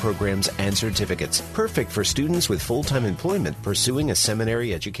degree programs and certificates. Perfect for students with full-time employment pursuing a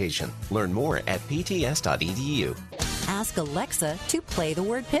seminary education. Learn more at pts.edu. Ask Alexa to play the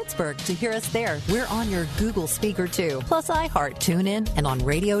word Pittsburgh to hear us there. We're on your Google speaker too, plus iHeart, TuneIn, and on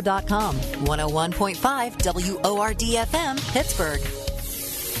radio.com. 101.5 WORD FM, Pittsburgh.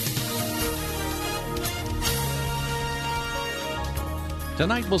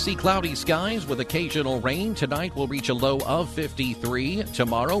 Tonight we'll see cloudy skies with occasional rain. Tonight we'll reach a low of 53.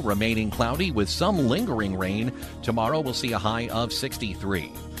 Tomorrow remaining cloudy with some lingering rain. Tomorrow we'll see a high of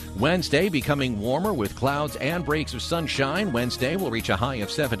 63. Wednesday becoming warmer with clouds and breaks of sunshine. Wednesday will reach a high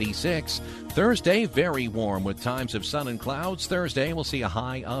of 76. Thursday very warm with times of sun and clouds. Thursday we'll see a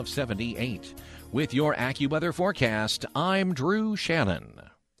high of 78. With your AccuWeather forecast, I'm Drew Shannon.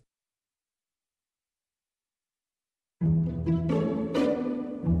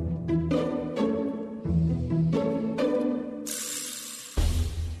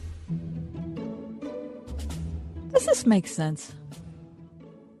 Does this make sense?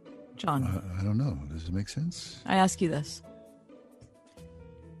 John. I don't know. Does it make sense? I ask you this.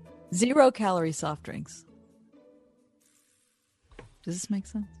 0-calorie soft drinks. Does this make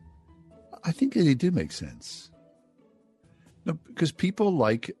sense? I think they do make sense. No, because people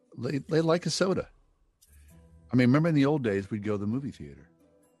they like a soda. I mean, remember in the old days, we'd go to the movie theater.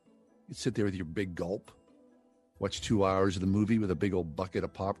 You'd sit there with your big gulp, watch 2 hours of the movie with a big old bucket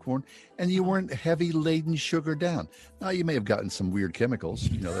of popcorn, and you weren't heavy laden sugar down. Now, you may have gotten some weird chemicals,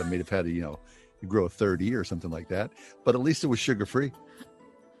 that may have had you grow a third ear or something like that, but at least it was sugar free.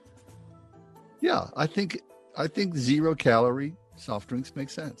 Yeah, I think 0-calorie soft drinks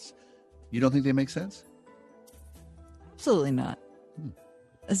make sense. You don't think they make sense? Absolutely not.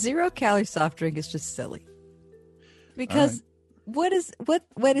 A 0-calorie soft drink is just silly. Because what is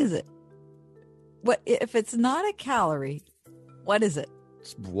it? What if it's not a calorie? What is it?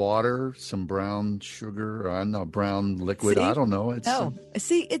 It's water, some brown sugar, brown liquid. I don't know. It doesn't.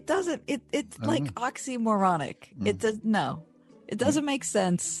 It's like oxymoronic. It does no. It doesn't make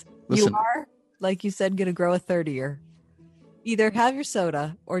sense. Listen, you are, like you said, going to grow a third ear. Either have your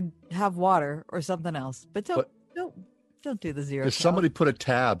soda or have water or something else. But don't do the 0. If somebody put a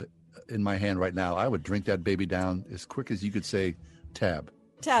tab in my hand right now, I would drink that baby down as quick as you could say tab.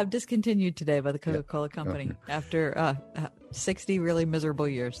 Tab discontinued today by the Coca-Cola Company after 60 really miserable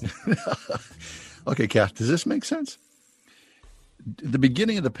years. Okay, Kath, does this make sense? At the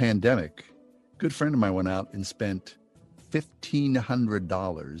beginning of the pandemic, a good friend of mine went out and spent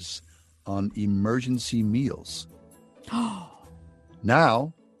 $1,500 on emergency meals.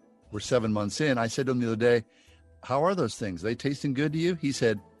 Now, we're 7 months in. I said to him the other day, how are those things? Are they tasting good to you? He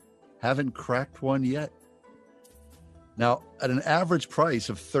said, haven't cracked one yet. Now, at an average price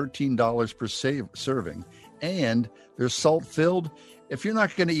of $13 per serving, and they're salt-filled, if you're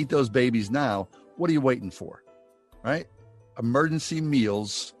not going to eat those babies now, what are you waiting for, right? Emergency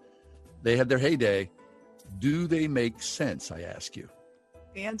meals, they had their heyday. Do they make sense, I ask you?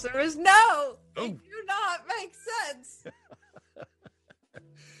 The answer is no. They do not make sense.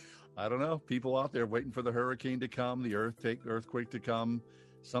 I don't know. People out there waiting for the hurricane to come, the earthquake to come,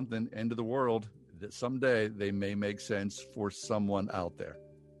 something, end of the world. That someday they may make sense for someone out there.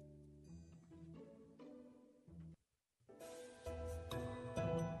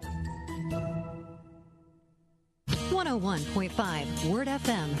 .5 Word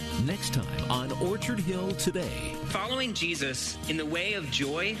FM. Next time on Orchard Hill Today. Following Jesus in the way of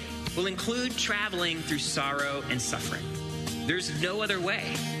joy will include traveling through sorrow and suffering. There's no other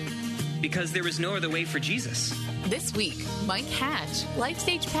way, because there is no other way for Jesus. This week, Mike Hatch, Life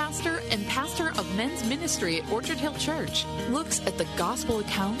Stage pastor and pastor of men's ministry at Orchard Hill Church, looks at the gospel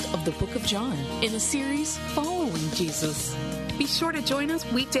account of the book of John in a series following Jesus. Be sure to join us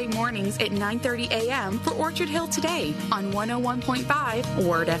weekday mornings at 9:30 a.m. for Orchard Hill Today on 101.5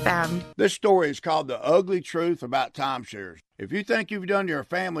 Word FM. This story is called The Ugly Truth About Timeshares. If you think you've done your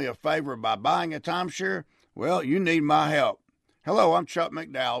family a favor by buying a timeshare, well, you need my help. Hello, I'm Chuck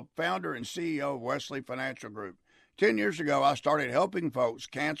McDowell, founder and CEO of Wesley Financial Group. 10 years ago, I started helping folks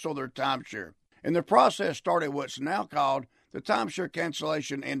cancel their timeshare. And the process started what's now called the timeshare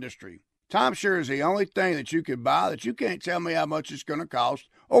cancellation industry. Timeshare is the only thing that you can buy that you can't tell me how much it's going to cost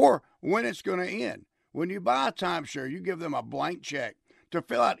or when it's going to end. When you buy a timeshare, you give them a blank check to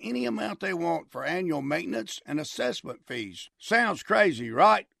fill out any amount they want for annual maintenance and assessment fees. Sounds crazy,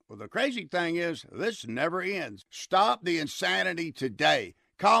 right? Well, the crazy thing is, this never ends. Stop the insanity today.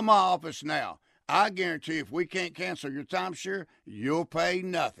 Call my office now. I guarantee if we can't cancel your timeshare, you'll pay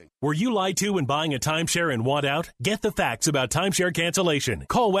nothing. Were you lied to when buying a timeshare and want out? Get the facts about timeshare cancellation.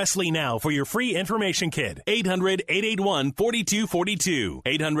 Call Wesley now for your free information kit. 800-881-4242.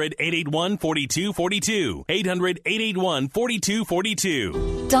 800-881-4242.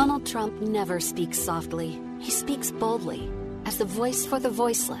 800-881-4242. Donald Trump never speaks softly. He speaks boldly. As the voice for the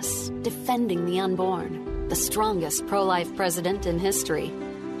voiceless, defending the unborn. The strongest pro-life president in history.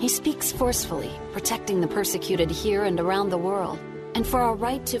 He speaks forcefully, protecting the persecuted here and around the world, and for our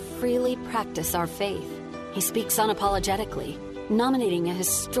right to freely practice our faith. He speaks unapologetically, nominating a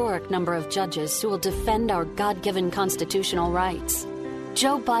historic number of judges who will defend our God-given constitutional rights.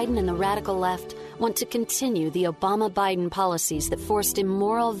 Joe Biden and the radical left want to continue the Obama-Biden policies that forced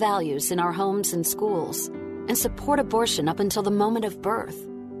immoral values in our homes and schools, and support abortion up until the moment of birth.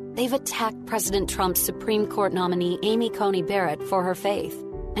 They've attacked President Trump's Supreme Court nominee Amy Coney Barrett for her faith.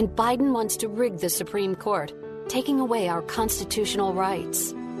 And Biden wants to rig the Supreme Court, taking away our constitutional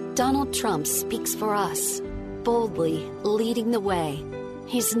rights. Donald Trump speaks for us, boldly leading the way.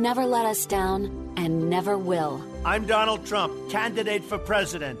 He's never let us down and never will. I'm Donald Trump, candidate for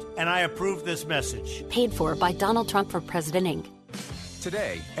president, and I approve this message. Paid for by Donald Trump for President, Inc.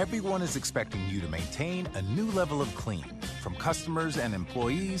 Today, everyone is expecting you to maintain a new level of clean, from customers and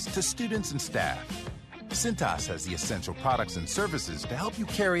employees to students and staff. Cintas has the essential products and services to help you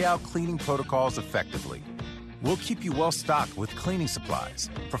carry out cleaning protocols effectively. We'll keep you well stocked with cleaning supplies,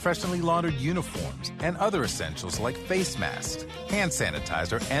 professionally laundered uniforms, and other essentials like face masks, hand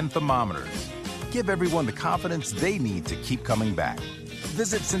sanitizer, and thermometers. Give everyone the confidence they need to keep coming back.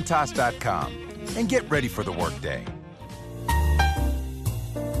 Visit Cintas.com and get ready for the workday.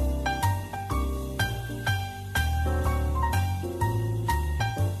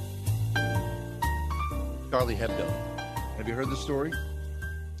 Charlie Hebdo. Have you heard the story?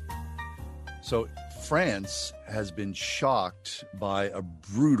 So France has been shocked by a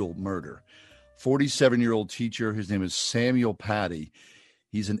brutal murder. 47-year-old teacher, his name is Samuel Paty.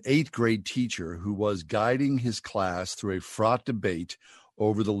 He's an 8th grade teacher who was guiding his class through a fraught debate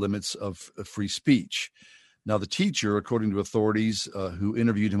over the limits of free speech. Now, the teacher, according to authorities who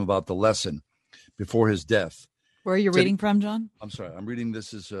interviewed him about the lesson before his death. Where are you reading from, John? I'm sorry. I'm reading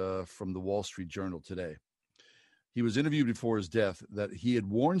this is from the Wall Street Journal today. He was interviewed before his death that he had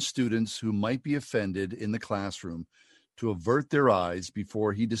warned students who might be offended in the classroom to avert their eyes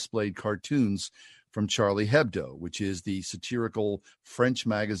before he displayed cartoons from Charlie Hebdo, which is the satirical French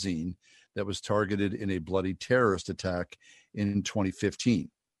magazine that was targeted in a bloody terrorist attack in 2015.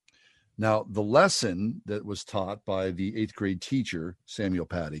 Now, the lesson that was taught by the 8th grade teacher, Samuel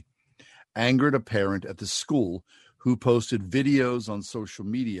Paty, angered a parent at the school who posted videos on social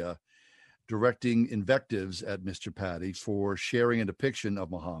media directing invectives at Mr. Paty for sharing a depiction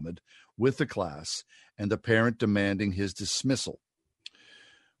of Muhammad with the class, and the parent demanding his dismissal.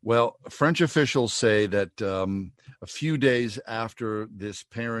 Well, French officials say that a few days after this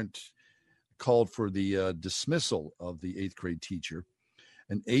parent called for the dismissal of the 8th grade teacher,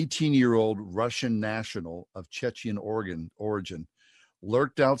 an 18-year-old Russian national of Chechen origin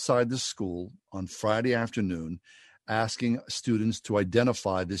lurked outside the school on Friday afternoon, asking students to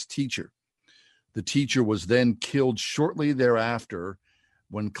identify this teacher. The teacher was then killed shortly thereafter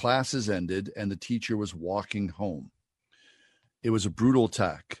when classes ended and the teacher was walking home. It was a brutal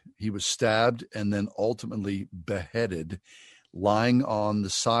attack. He was stabbed and then ultimately beheaded, lying on the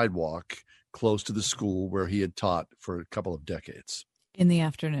sidewalk close to the school where he had taught for a couple of decades. In the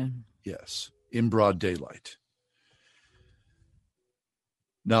afternoon. Yes, in broad daylight.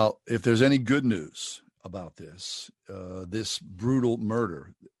 Now, if there's any good news about this, this brutal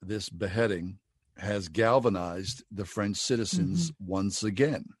murder, this beheading, has galvanized the French citizens once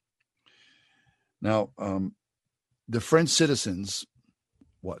again. Now, the French citizens,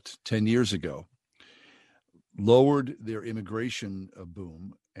 10 years ago, lowered their immigration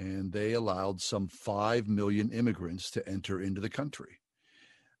boom, and they allowed some 5 million immigrants to enter into the country.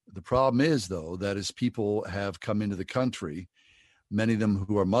 The problem is, though, that as people have come into the country, many of them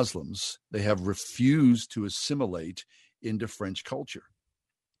who are Muslims, they have refused to assimilate into French culture.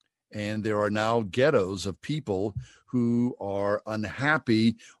 And there are now ghettos of people who are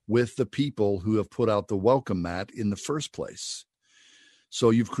unhappy with the people who have put out the welcome mat in the first place.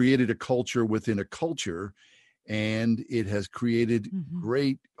 So you've created a culture within a culture, and it has created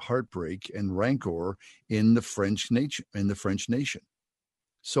great heartbreak and rancor in the French nation.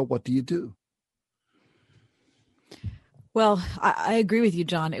 So what do you do? Well, I agree with you,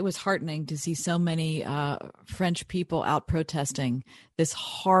 John. It was heartening to see so many French people out protesting this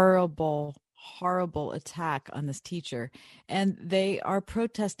horrible attack on this teacher. And they are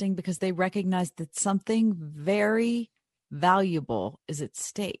protesting because they recognize that something very valuable is at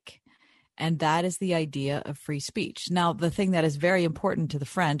stake. And that is the idea of free speech. Now, the thing that is very important to the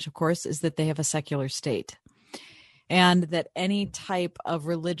French, of course, is that they have a secular state. And that any type of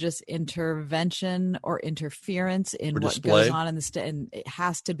religious intervention or interference in what goes on in the state, and it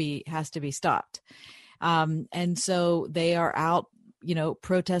has to be stopped. And so they are out,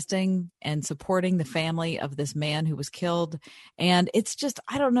 protesting and supporting the family of this man who was killed. And it's just,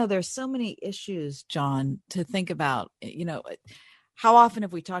 I don't know, there's so many issues, John, to think about. How often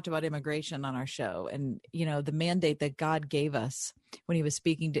have we talked about immigration on our show and, the mandate that God gave us when he was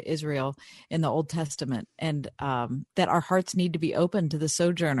speaking to Israel in the Old Testament, and that our hearts need to be open to the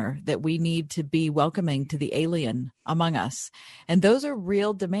sojourner, that we need to be welcoming to the alien among us. And those are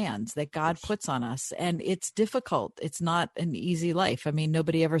real demands that God puts on us. And it's difficult. It's not an easy life. I mean,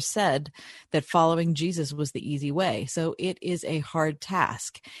 nobody ever said that following Jesus was the easy way. So it is a hard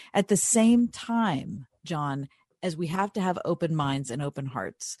task. At the same time, John, as we have to have open minds and open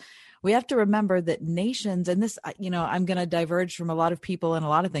hearts, we have to remember that nations, and this, I'm going to diverge from a lot of people and a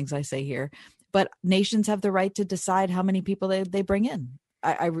lot of things I say here, but nations have the right to decide how many people they bring in.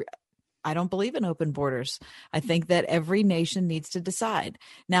 I don't believe in open borders. I think that every nation needs to decide.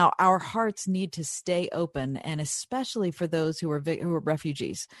 Now, our hearts need to stay open, and especially for those who are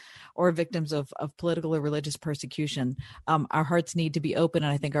refugees or victims of political or religious persecution, our hearts need to be open,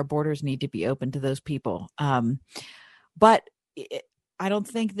 and I think our borders need to be open to those people. But I don't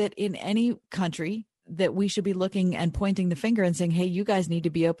think that in any country that we should be looking and pointing the finger and saying, hey, you guys need to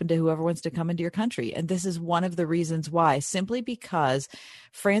be open to whoever wants to come into your country. And this is one of the reasons why, simply because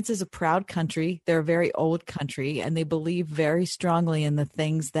France is a proud country. They're a very old country, and they believe very strongly in the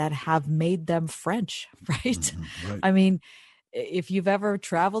things that have made them French, right? Right. I mean, if you've ever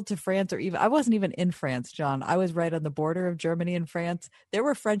traveled to France, or even, I wasn't even in France, John. I was right on the border of Germany and France. There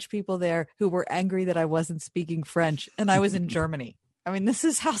were French people there who were angry that I wasn't speaking French, and I was in Germany. I mean, this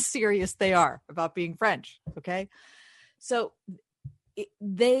is how serious they are about being French. Okay. So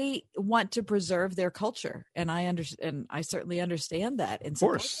they want to preserve their culture. And I understand, and I certainly understand that. Of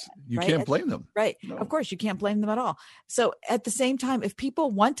course, you can't blame them. Right. No. Of course, you can't blame them at all. So at the same time, if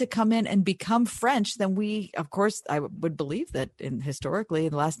people want to come in and become French, then I would believe that historically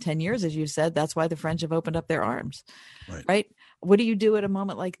in the last 10 years, as you said, that's why the French have opened up their arms. Right. What do you do at a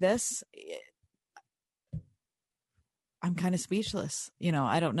moment like this? I'm kind of speechless.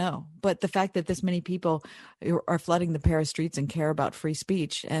 I don't know. But the fact that this many people are flooding the Paris streets and care about free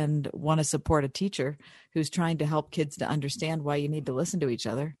speech and want to support a teacher who's trying to help kids to understand why you need to listen to each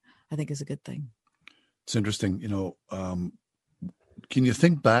other, I think is a good thing. It's interesting. Can you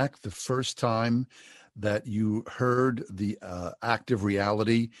think back the first time that you heard the active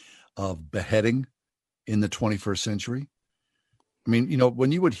reality of beheading in the 21st century? I mean,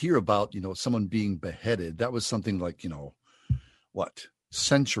 when you would hear about, someone being beheaded, that was something like,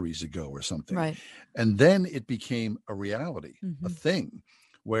 centuries ago or something. Right. And then it became a reality, a thing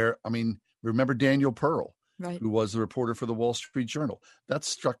where, remember Daniel Pearl, who was the reporter for the Wall Street Journal? That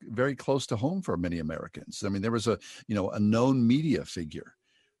struck very close to home for many Americans. I mean, there was a known media figure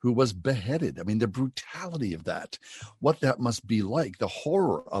who was beheaded. I mean, the brutality of that, what that must be like, the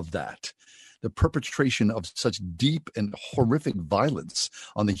horror of that. The perpetration of such deep and horrific violence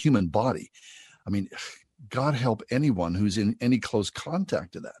on the human body. I mean, God help anyone who's in any close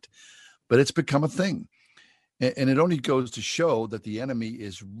contact to that. But it's become a thing. And it only goes to show that the enemy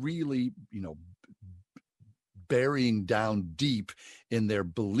is really, burying down deep in their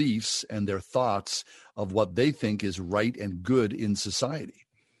beliefs and their thoughts of what they think is right and good in society.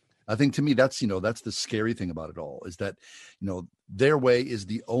 I think to me, that's the scary thing about it all, is that, their way is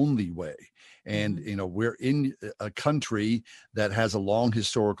the only way. And, we're in a country that has a long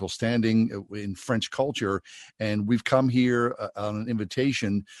historical standing in French culture, and we've come here on an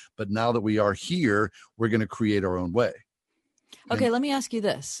invitation. But now that we are here, we're going to create our own way. Okay, let me ask you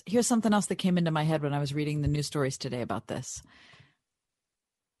this. Here's something else that came into my head when I was reading the news stories today about this.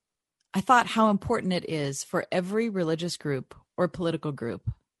 I thought how important it is for every religious group or political group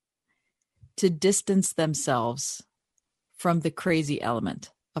to distance themselves from the crazy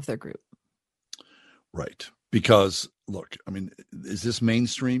element of their group. Right. Because, look, is this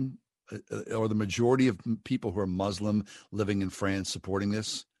mainstream? Or the majority of people who are Muslim living in France supporting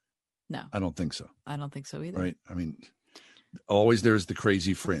this? No. I don't think so. I don't think so either. Right. I mean, always there's the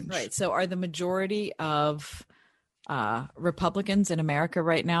crazy fringe. Right. So are the majority of Republicans in America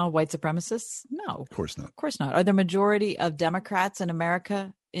right now white supremacists? No. Of course not. Of course not. Are the majority of Democrats in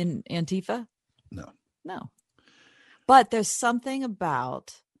America in Antifa? No. No. But there's something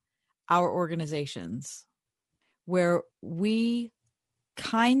about our organizations where we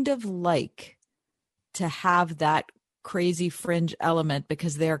kind of like to have that crazy fringe element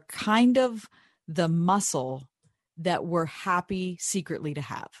because they're kind of the muscle that we're happy secretly to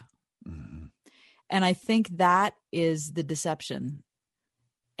have. Mm-hmm. And I think that is the deception.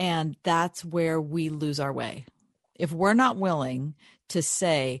 And that's where we lose our way. If we're not willing to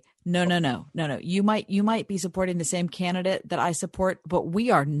say, no, you might be supporting the same candidate that I support, but we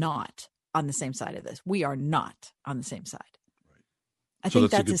are not on the same side of this. We are not on the same side. Right. I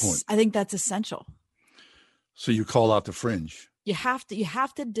think that's essential. So you call out the fringe. You have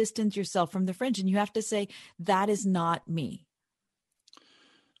to distance yourself from the fringe, and you have to say, that is not me.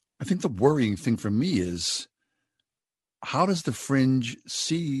 I think the worrying thing for me is, how does the fringe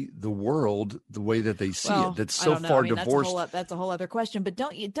see the world the way that they see it? That's so far divorced. That's a whole other question. But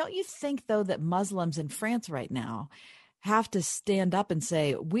don't you think, though, that Muslims in France right now have to stand up and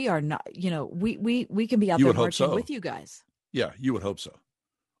say, we are not, we can be out there marching with you guys? Yeah, you would hope so,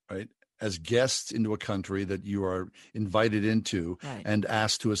 right? As guests into a country that you are invited into and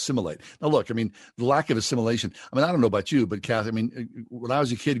asked to assimilate. Now, look, I mean, the lack of assimilation. I mean, I don't know about you, but Kathy, I mean, when I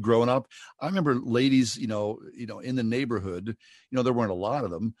was a kid growing up, I remember ladies, in the neighborhood, there weren't a lot of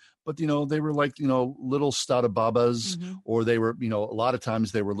them, but, they were like, little Stadababas, mm-hmm. or they were, a lot of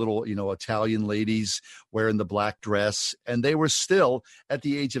times they were little, Italian ladies wearing the black dress. And they were still at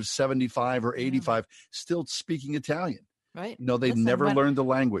the age of 75 or 85, still speaking Italian. Right. They never learned the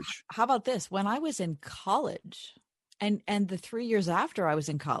language. How about this? When I was in college and the 3 years after I was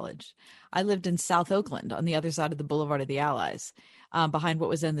in college, I lived in South Oakland on the other side of the Boulevard of the Allies, behind what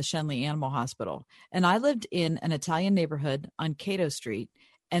was then the Shenley Animal Hospital. And I lived in an Italian neighborhood on Cato Street.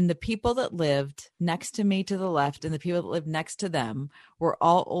 And the people that lived next to me to the left and the people that lived next to them were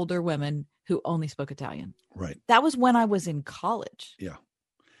all older women who only spoke Italian. Right. That was when I was in college. Yeah.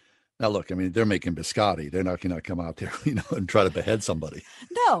 Now, look, I mean, they're making biscotti. They're not going to come out there, and try to behead somebody.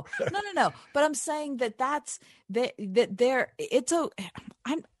 No. But I'm saying I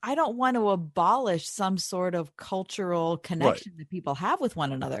don't want to abolish some sort of cultural connection that people have with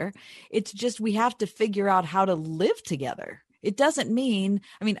one another. It's just, we have to figure out how to live together. It doesn't mean,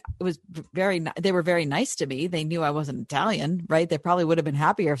 they were very nice to me. They knew I wasn't Italian, right? They probably would have been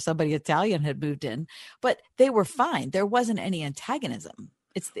happier if somebody Italian had moved in, but they were fine. There wasn't any antagonism.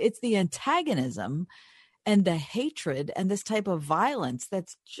 It's the antagonism and the hatred and this type of violence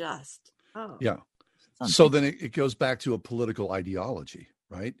that's just So then it goes back to a political ideology,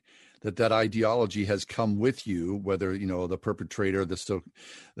 right? That ideology has come with you, whether the perpetrator,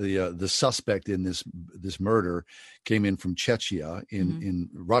 the suspect in this murder came in from Chechnya in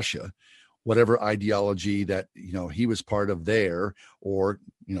Russia, whatever ideology that he was part of there, or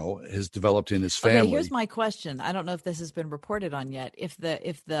has developed in his family. Okay, here's my question. I don't know if this has been reported on yet. If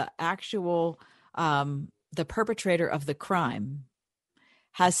the actual the perpetrator of the crime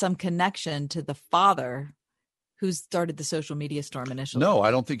has some connection to the father who started the social media storm initially. No, I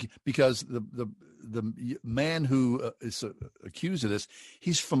don't think, because the man who is accused of this,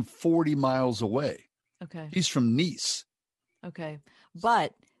 he's from 40 miles away. Okay. He's from Nice. Okay.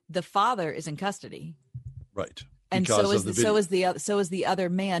 But the father is in custody. Right. And so is the other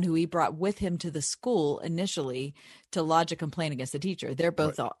man who he brought with him to the school initially to lodge a complaint against the teacher. They're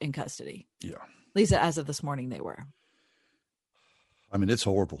both in custody. Yeah. At least as of this morning, they were. I mean, it's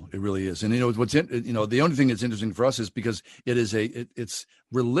horrible. It really is. And the only thing that's interesting for us is because it is it's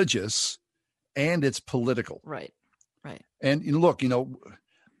religious and it's political. Right. Right. And look,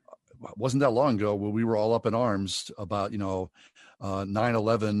 wasn't that long ago where we were all up in arms about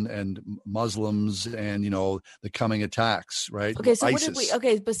 9/11 and Muslims and the coming attacks, right? Okay, so ISIS.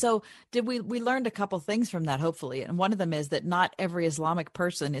 we learned a couple things from that, hopefully, and one of them is that not every Islamic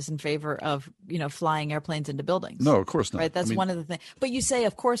person is in favor of flying airplanes into buildings. No, of course not. Right, that's one of the things. But you say,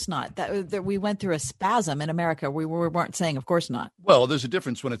 of course not. That we went through a spasm in America. We weren't saying, of course not. Well, there's a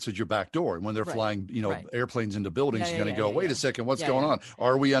difference when it's at your back door and when they're flying, airplanes into buildings. You're going to go, wait a second, what's going on?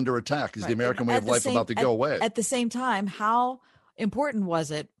 Are we under attack? Is the American way of life about to go away? At the same time, how important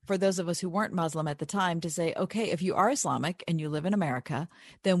was it for those of us who weren't Muslim at the time to say, okay, if you are Islamic and you live in America,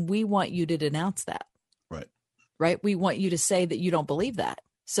 then we want you to denounce that. Right. Right. We want you to say that you don't believe that.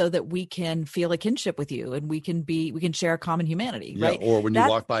 so that we can feel a kinship with you and we can share a common humanity, right? Or when you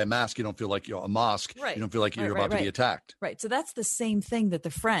walk by a mosque, you don't feel like you're a mosque. Right. You don't feel like you're about to be attacked. Right. So that's the same thing that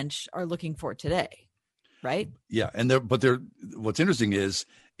the French are looking for today, right? Yeah. And what's interesting is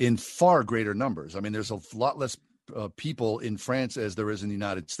in far greater numbers. I mean, there's a lot less people in France as there is in the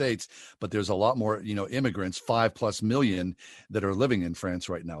United States, but there's a lot more, immigrants, 5+ million that are living in France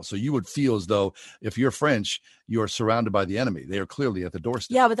right now. So you would feel as though if you're French, you're surrounded by the enemy. They are clearly at the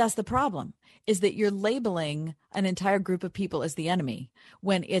doorstep. Yeah, but that's the problem, is that you're labeling an entire group of people as the enemy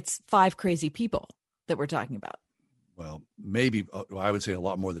when it's 5 crazy people that we're talking about. Well, maybe I would say a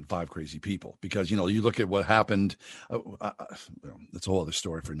lot more than 5 crazy people, because, you look at what happened. That's a whole other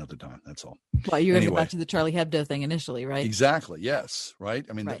story for another time. That's all. Well, you're going to go back to the Charlie Hebdo thing initially, right? Exactly. Yes. Right.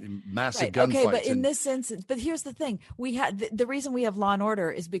 I mean, right. Massive gunfights. Okay, but in this sense, but here's the thing: we had the reason we have law and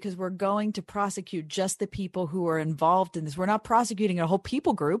order is because we're going to prosecute just the people who are involved in this. We're not prosecuting a whole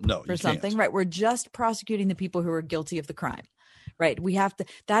people group for something, right? We're just prosecuting the people who are guilty of the crime. Right. We have to.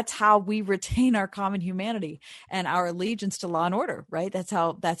 That's how we retain our common humanity and our allegiance to law and order. Right. That's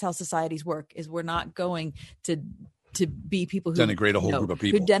how societies work. Is we're not going to be people who denigrate a whole group of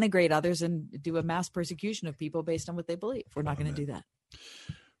people, who denigrate others and do a mass persecution of people based on what they believe. We're not going to do that.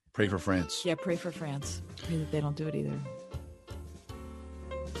 Pray for France. Yeah. Pray for France. Pray that they don't do it either.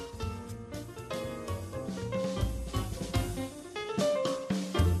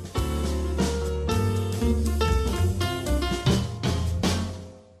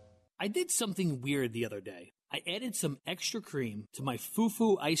 I did something weird the other day. I added some extra cream to my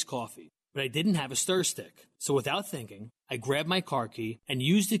Fufu iced coffee, but I didn't have a stir stick. So without thinking, I grabbed my car key and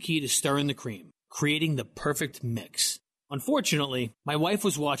used the key to stir in the cream, creating the perfect mix. Unfortunately, my wife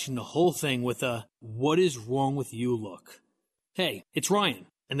was watching the whole thing with a "what is wrong with you" look. Hey, it's Ryan.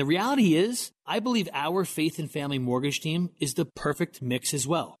 And the reality is, I believe our Faith and Family Mortgage team is the perfect mix as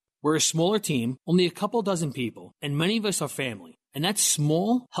well. We're a smaller team, only a couple dozen people, and many of us are family. And that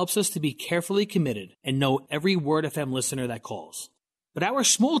small helps us to be carefully committed and know every Word FM listener that calls. But our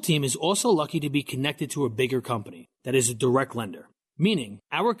small team is also lucky to be connected to a bigger company that is a direct lender, meaning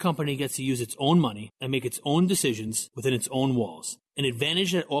our company gets to use its own money and make its own decisions within its own walls, an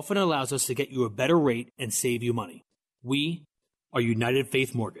advantage that often allows us to get you a better rate and save you money. We are United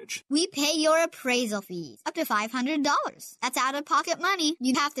Faith Mortgage. We pay your appraisal fees, up to $500. That's out-of-pocket money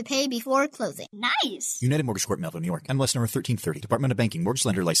you'd have to pay before closing. Nice! United Mortgage Corp, Melville, New York. MLS number 1330. Department of Banking. Mortgage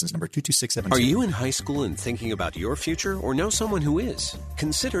lender license number 22672. Are you in high school and thinking about your future or know someone who is?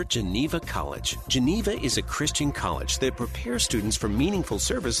 Consider Geneva College. Geneva is a Christian college that prepares students for meaningful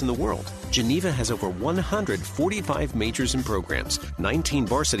service in the world. Geneva has over 145 majors and programs, 19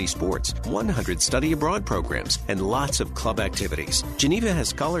 varsity sports, 100 study abroad programs, and lots of club activities. Geneva has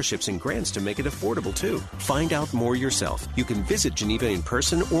scholarships and grants to make it affordable, too. Find out more yourself. You can visit Geneva in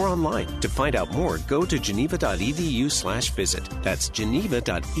person or online. To find out more, go to geneva.edu/visit. That's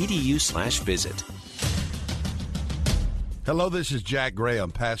geneva.edu/visit. Hello, this is Jack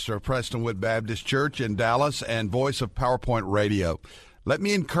Graham, pastor of Prestonwood Baptist Church in Dallas and voice of PowerPoint Radio. Let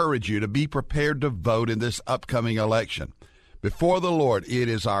me encourage you to be prepared to vote in this upcoming election. Before the Lord, it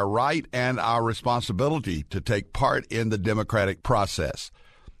is our right and our responsibility to take part in the democratic process.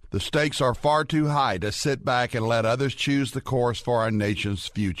 The stakes are far too high to sit back and let others choose the course for our nation's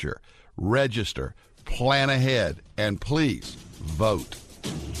future. Register, plan ahead, and please vote.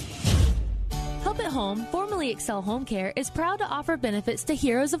 Help at Home, formerly Excel Home Care, is proud to offer benefits to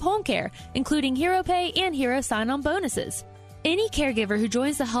heroes of home care, including Hero Pay and Hero Sign-On bonuses. Any caregiver who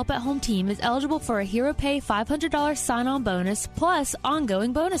joins the Help at Home team is eligible for a Hero Pay $500 sign-on bonus plus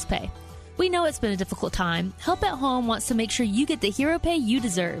ongoing bonus pay. We know it's been a difficult time. Help at Home wants to make sure you get the Hero Pay you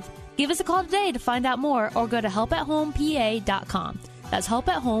deserve. Give us a call today to find out more or go to helpathomepA.com. That's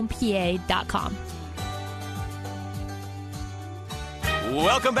helpathomepA.com.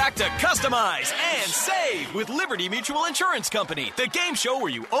 Welcome back to Customize and Save with Liberty Mutual Insurance Company, the game show where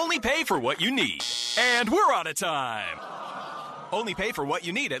you only pay for what you need. And we're out of time. Only pay for what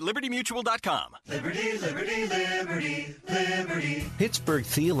you need at libertymutual.com. Liberty, liberty, liberty, liberty. Pittsburgh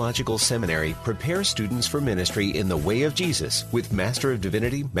Theological Seminary prepares students for ministry in the way of Jesus with Master of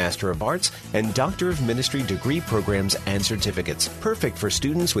Divinity, Master of Arts, and Doctor of Ministry degree programs and certificates. Perfect for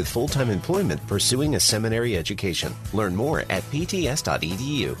students with full-time employment pursuing a seminary education. Learn more at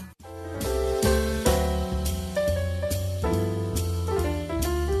pts.edu.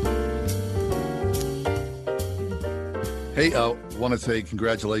 Hey, I want to say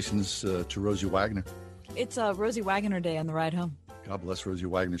congratulations to Rosie Wagner. It's Rosie Wagner Day on the ride home. God bless Rosie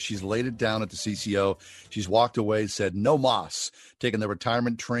Wagner. She's laid it down at the CCO. She's walked away, said no mas, taking the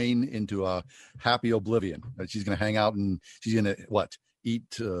retirement train into a happy oblivion. She's going to hang out and she's going to,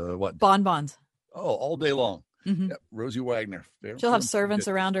 eat what? Bonbons. Oh, all day long. Mm-hmm. Yeah, Rosie Wagner. She'll have servants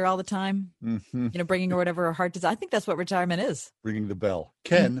around her all the time, bringing her whatever her heart desires. I think that's what retirement is. Ringing the bell.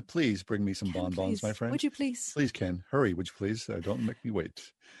 Ken, please bring me some bonbons, please. my friend. Would you please? Please, Ken. Hurry, would you please? Don't make me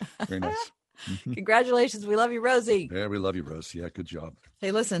wait. Very nice. Congratulations. We love you, Rosie. Yeah, we love you, Rose. Yeah, good job.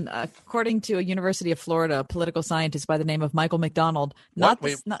 Hey, listen, according to a University of Florida political scientist by the name of Michael McDonald, not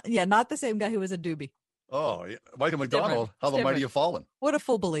the same guy who was a doobie. Oh, yeah. Michael McDonald, how the mighty have fallen. What a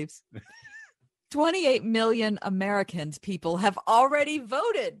fool believes. 28 million people have already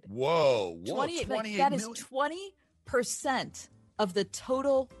voted. Whoa. 28 million. That is 20% of the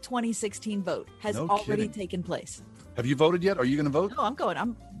total 2016 vote has already taken place. Have you voted yet? Are you going to vote? No, I'm going.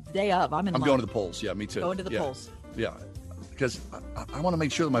 I'm day of. I'm going to the polls. Yeah, me too. Going to the polls. Yeah, because I want to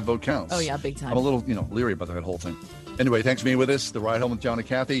make sure that my vote counts. Oh, yeah, big time. I'm a little, leery about that whole thing. Anyway, thanks for being with us. The Ride Home with John and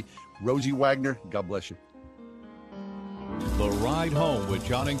Kathy. Rosie Wagner, God bless you. The Ride Home with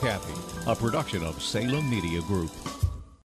John and Kathy, a production of Salem Media Group.